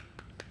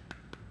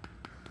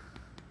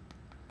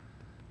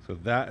 So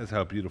that is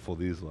how beautiful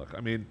these look. I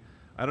mean,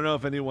 I don't know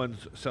if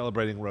anyone's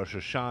celebrating Rosh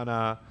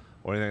Hashanah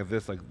or anything like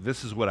this. Like,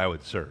 this is what I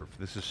would serve.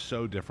 This is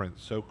so different,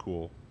 so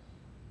cool.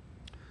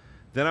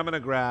 Then I'm going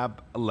to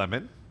grab a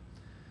lemon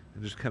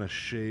and just kind of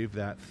shave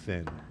that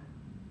thin.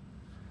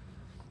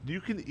 You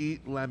can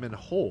eat lemon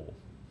whole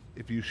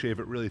if you shave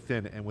it really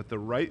thin. And with the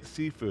right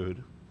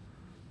seafood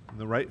and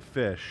the right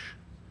fish,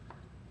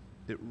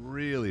 it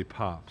really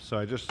pops. So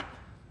I just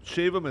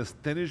shave them as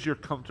thin as you're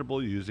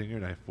comfortable using your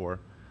knife for,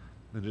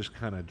 and just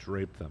kind of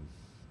drape them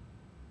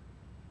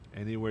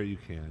anywhere you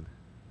can.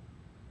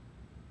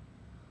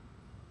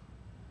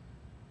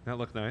 That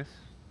look nice?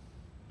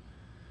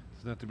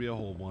 Doesn't have to be a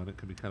whole one. It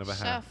could be kind of a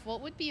half. Chef,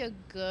 what would be a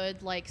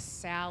good like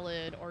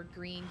salad or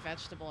green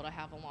vegetable to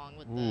have along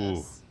with Ooh.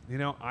 this? You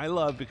know, I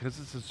love, because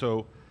this is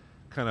so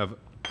kind of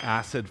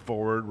acid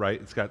forward,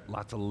 right? It's got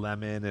lots of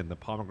lemon and the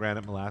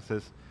pomegranate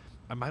molasses.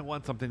 I might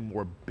want something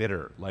more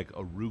bitter, like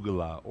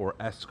arugula or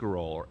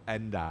escarole or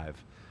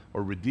endive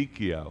or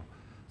radicchio.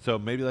 So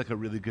maybe like a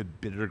really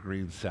good bitter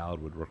green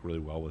salad would work really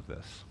well with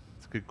this.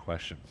 It's a good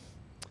question.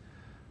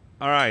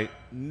 All right,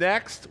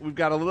 next we've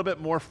got a little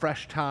bit more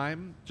fresh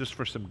thyme just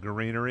for some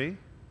greenery.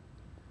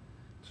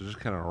 So just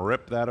kind of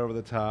rip that over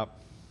the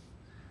top,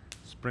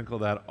 sprinkle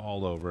that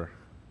all over.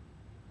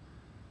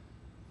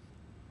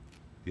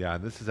 Yeah,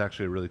 and this is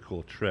actually a really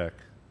cool trick.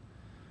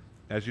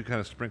 As you kind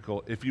of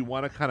sprinkle, if you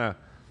want to kind of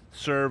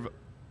serve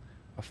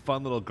a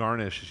fun little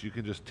garnish, you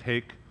can just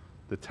take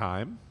the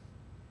thyme,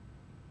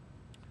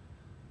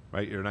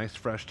 right, your nice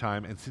fresh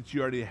thyme, and since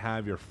you already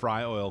have your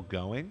fry oil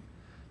going,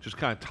 just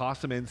kind of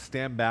toss them in,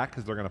 stand back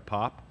because they're going to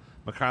pop.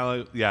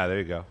 Michaela, yeah, there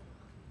you go.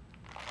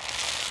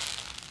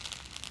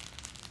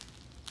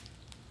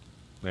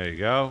 There you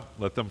go.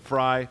 Let them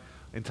fry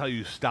until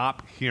you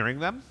stop hearing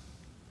them,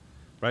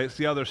 right?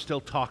 See how they're still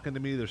talking to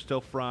me? They're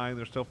still frying.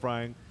 They're still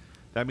frying.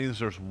 That means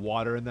there's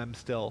water in them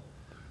still.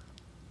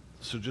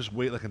 So just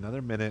wait like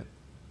another minute,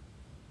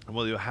 and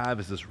what you'll have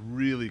is this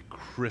really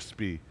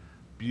crispy,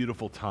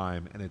 beautiful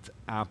thyme, and it's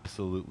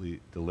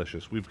absolutely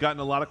delicious. We've gotten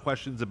a lot of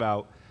questions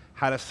about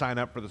how to sign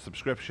up for the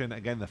subscription.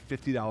 Again, the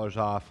 $50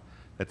 off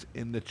that's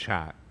in the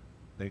chat.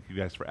 Thank you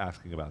guys for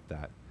asking about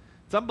that.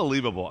 It's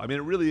unbelievable. I mean,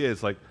 it really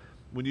is. Like,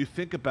 when you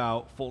think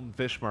about Fulton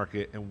Fish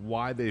Market and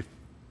why they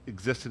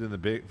existed in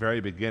the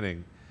very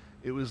beginning,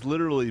 it was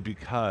literally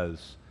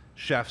because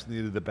chefs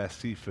needed the best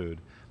seafood,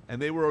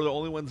 and they were the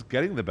only ones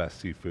getting the best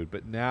seafood.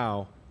 But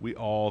now we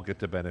all get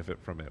to benefit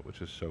from it,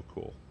 which is so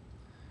cool.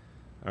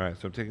 All right,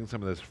 so I'm taking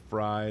some of this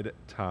fried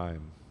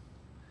thyme,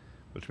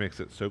 which makes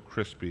it so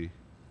crispy.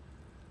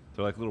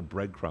 They're like little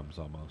breadcrumbs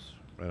almost,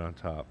 right on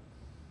top.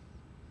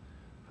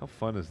 How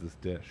fun is this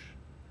dish?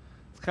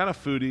 It's kind of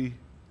foodie,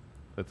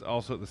 but it's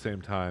also at the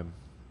same time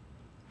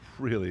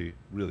really,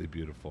 really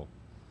beautiful.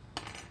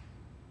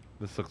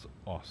 This looks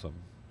awesome.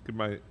 Give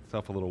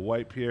myself a little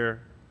wipe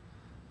here.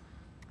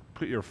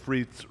 Put your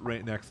frites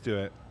right next to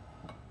it.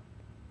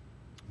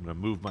 I'm going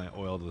to move my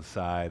oil to the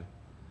side.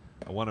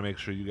 I want to make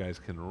sure you guys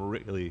can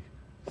really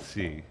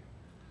see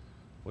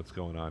what's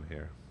going on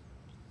here.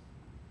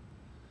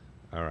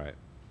 All right.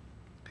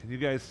 Can you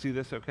guys see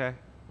this okay?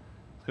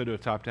 Let's go to a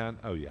top down.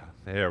 Oh, yeah.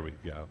 There we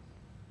go.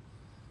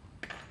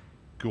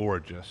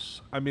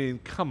 Gorgeous. I mean,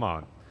 come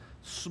on.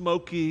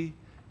 Smoky,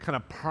 kind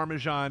of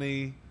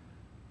Parmesan-y,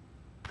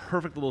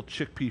 perfect little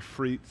chickpea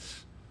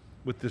frites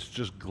with this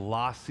just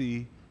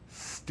glossy,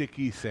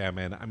 sticky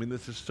salmon. I mean,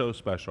 this is so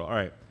special. All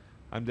right.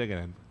 I'm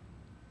digging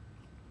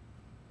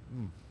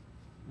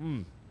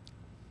in.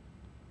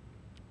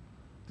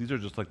 These are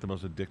just like the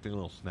most addicting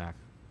little snack.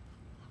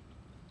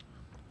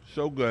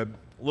 So good.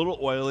 A little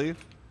oily.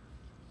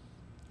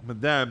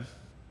 But then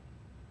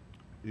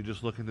you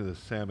just look into the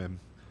salmon.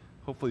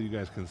 Hopefully you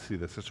guys can see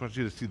this. I just want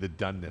you to see the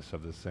doneness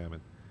of this salmon.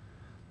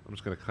 I'm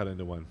just going to cut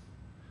into one.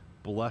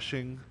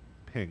 Blushing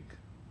pink.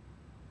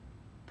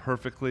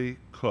 Perfectly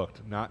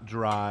cooked, not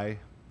dry.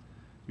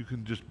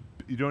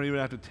 You don't even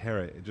have to tear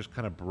it. It just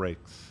kind of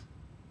breaks.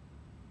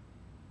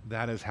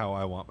 That is how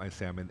I want my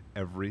salmon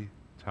every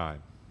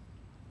time.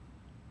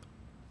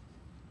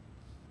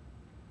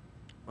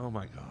 Oh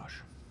my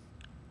gosh.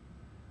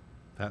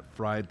 That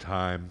fried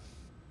thyme.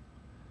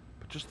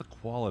 But just the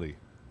quality.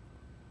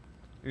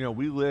 You know,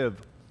 we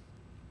live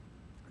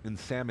in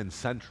Salmon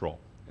Central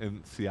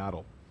in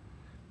Seattle.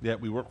 Yet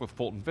we work with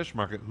Fulton Fish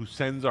Market, who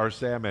sends our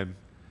salmon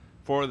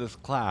for this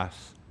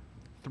class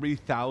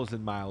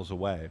 3,000 miles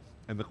away.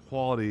 And the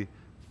quality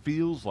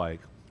feels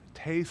like,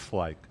 tastes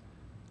like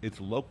it's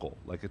local.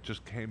 Like it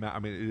just came out. I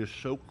mean, it is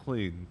so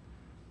clean.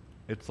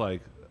 It's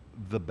like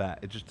the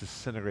best. It just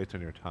disintegrates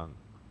on your tongue.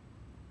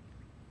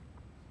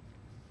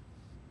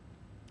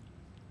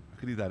 I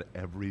could eat that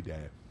every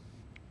day.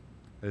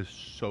 It is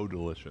so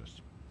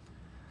delicious.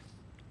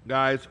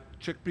 Guys,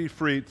 chickpea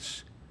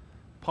frites,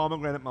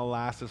 pomegranate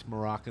molasses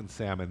Moroccan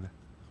salmon.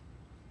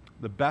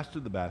 The best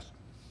of the best.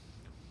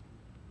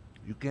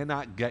 You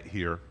cannot get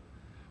here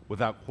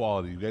without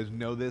quality. You guys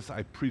know this.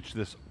 I preach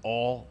this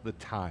all the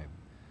time.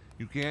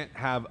 You can't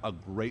have a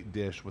great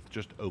dish with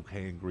just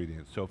okay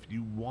ingredients. So if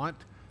you want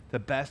the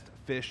best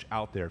fish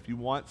out there, if you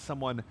want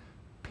someone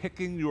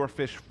picking your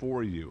fish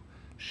for you,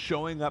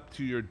 showing up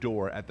to your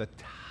door at the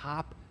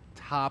top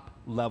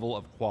level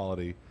of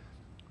quality,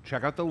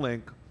 check out the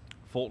link,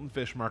 Fulton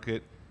Fish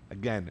Market.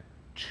 Again,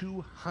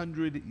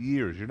 200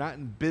 years. You're not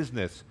in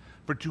business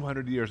for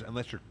 200 years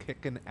unless you're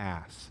kicking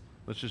ass.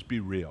 Let's just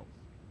be real.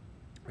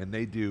 And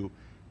they do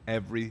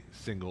every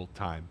single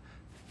time.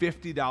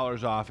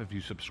 $50 off if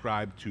you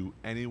subscribe to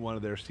any one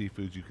of their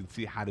seafoods. You can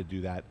see how to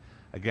do that.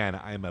 Again,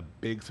 I am a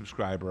big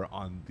subscriber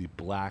on the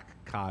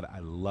black cod. I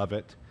love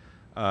it.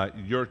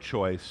 Your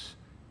choice.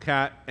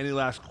 Kat, any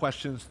last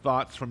questions,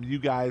 thoughts from you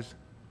guys?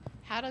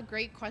 Had a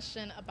great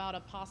question about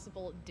a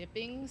possible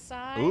dipping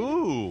side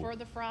for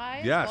the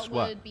fries. Yes,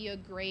 what would be a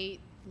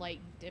great like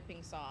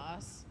dipping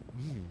sauce?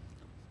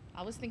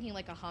 I was thinking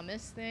like a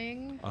hummus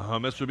thing. A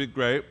hummus would be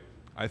great.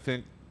 I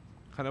think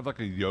kind of like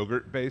a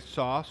yogurt-based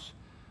sauce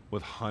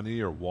with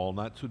honey or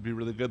walnuts would be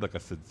really good, like a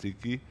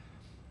tzatziki.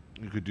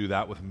 You could do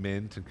that with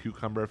mint and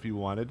cucumber if you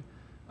wanted.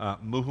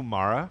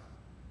 Muhumara,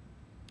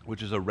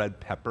 which is a red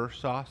pepper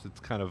sauce. It's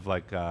kind of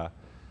like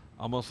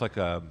almost like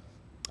a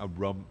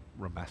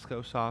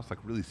romesco sauce, like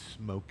really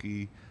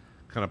smoky,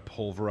 kind of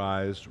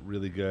pulverized,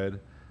 really good.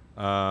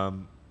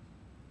 I'm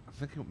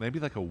thinking maybe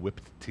like a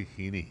whipped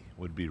tahini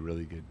would be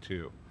really good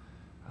too.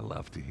 I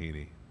love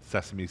tahini.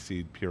 Sesame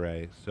seed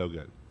puree, so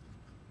good.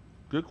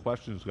 Good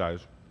questions, guys.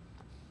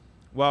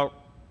 Well,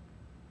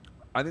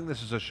 I think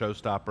this is a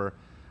showstopper.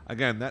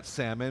 Again, that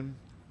salmon,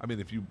 I mean,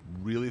 if you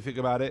really think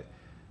about it,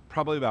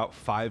 probably about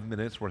 5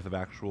 minutes worth of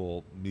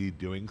actual me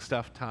doing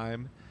stuff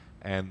time,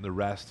 and the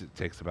rest, it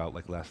takes about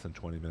like less than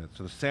 20 minutes.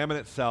 So the salmon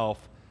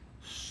itself,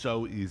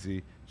 so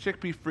easy.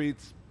 Chickpea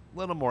frites, a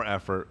little more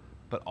effort,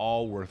 but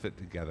all worth it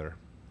together.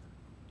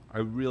 I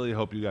really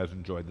hope you guys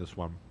enjoyed this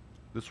one.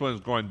 This one is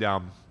going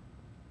down,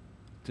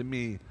 to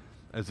me,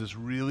 as this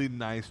really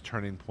nice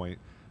turning point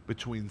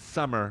between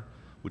summer,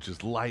 which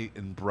is light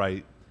and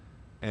bright,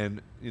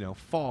 and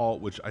fall,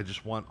 which I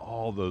just want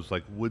all those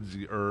like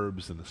woodsy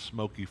herbs and the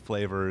smoky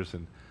flavors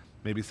and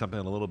maybe something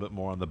a little bit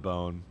more on the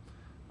bone.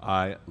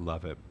 I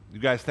love it. You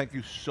guys, thank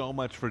you so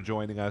much for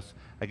joining us.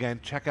 Again,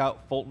 check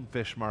out Fulton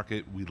Fish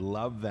Market. We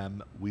love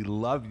them. We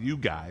love you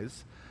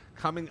guys.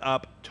 Coming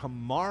up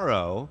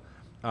tomorrow,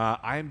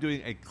 I am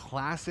doing a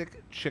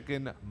classic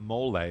chicken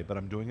mole, but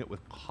I'm doing it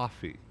with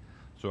coffee.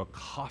 So a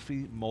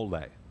coffee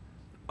mole.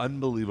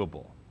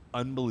 Unbelievable.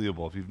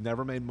 Unbelievable. If you've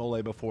never made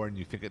mole before and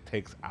you think it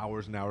takes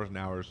hours and hours and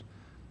hours,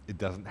 it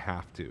doesn't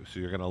have to. So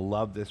you're going to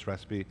love this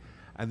recipe.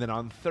 And then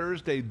on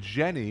Thursday,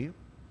 Jenny,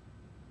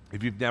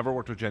 if you've never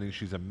worked with Jenny,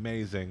 she's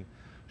amazing.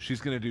 She's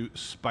going to do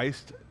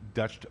spiced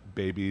Dutch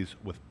babies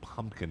with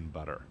pumpkin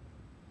butter.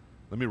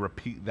 Let me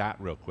repeat that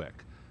real quick.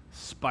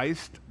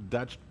 Spiced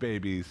Dutch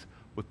babies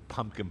with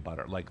pumpkin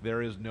butter. Like,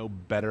 there is no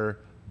better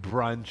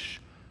brunch,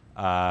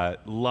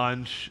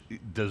 lunch,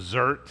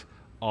 dessert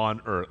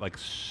on earth. Like,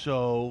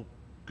 so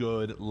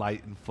good,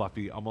 light and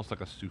fluffy, almost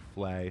like a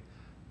souffle.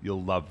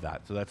 You'll love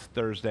that. So that's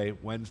Thursday.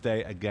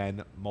 Wednesday,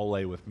 again,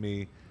 mole with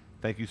me.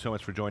 Thank you so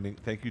much for joining.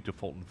 Thank you to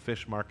Fulton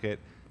Fish Market,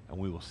 and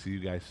we will see you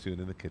guys soon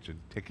in the kitchen.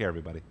 Take care,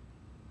 everybody.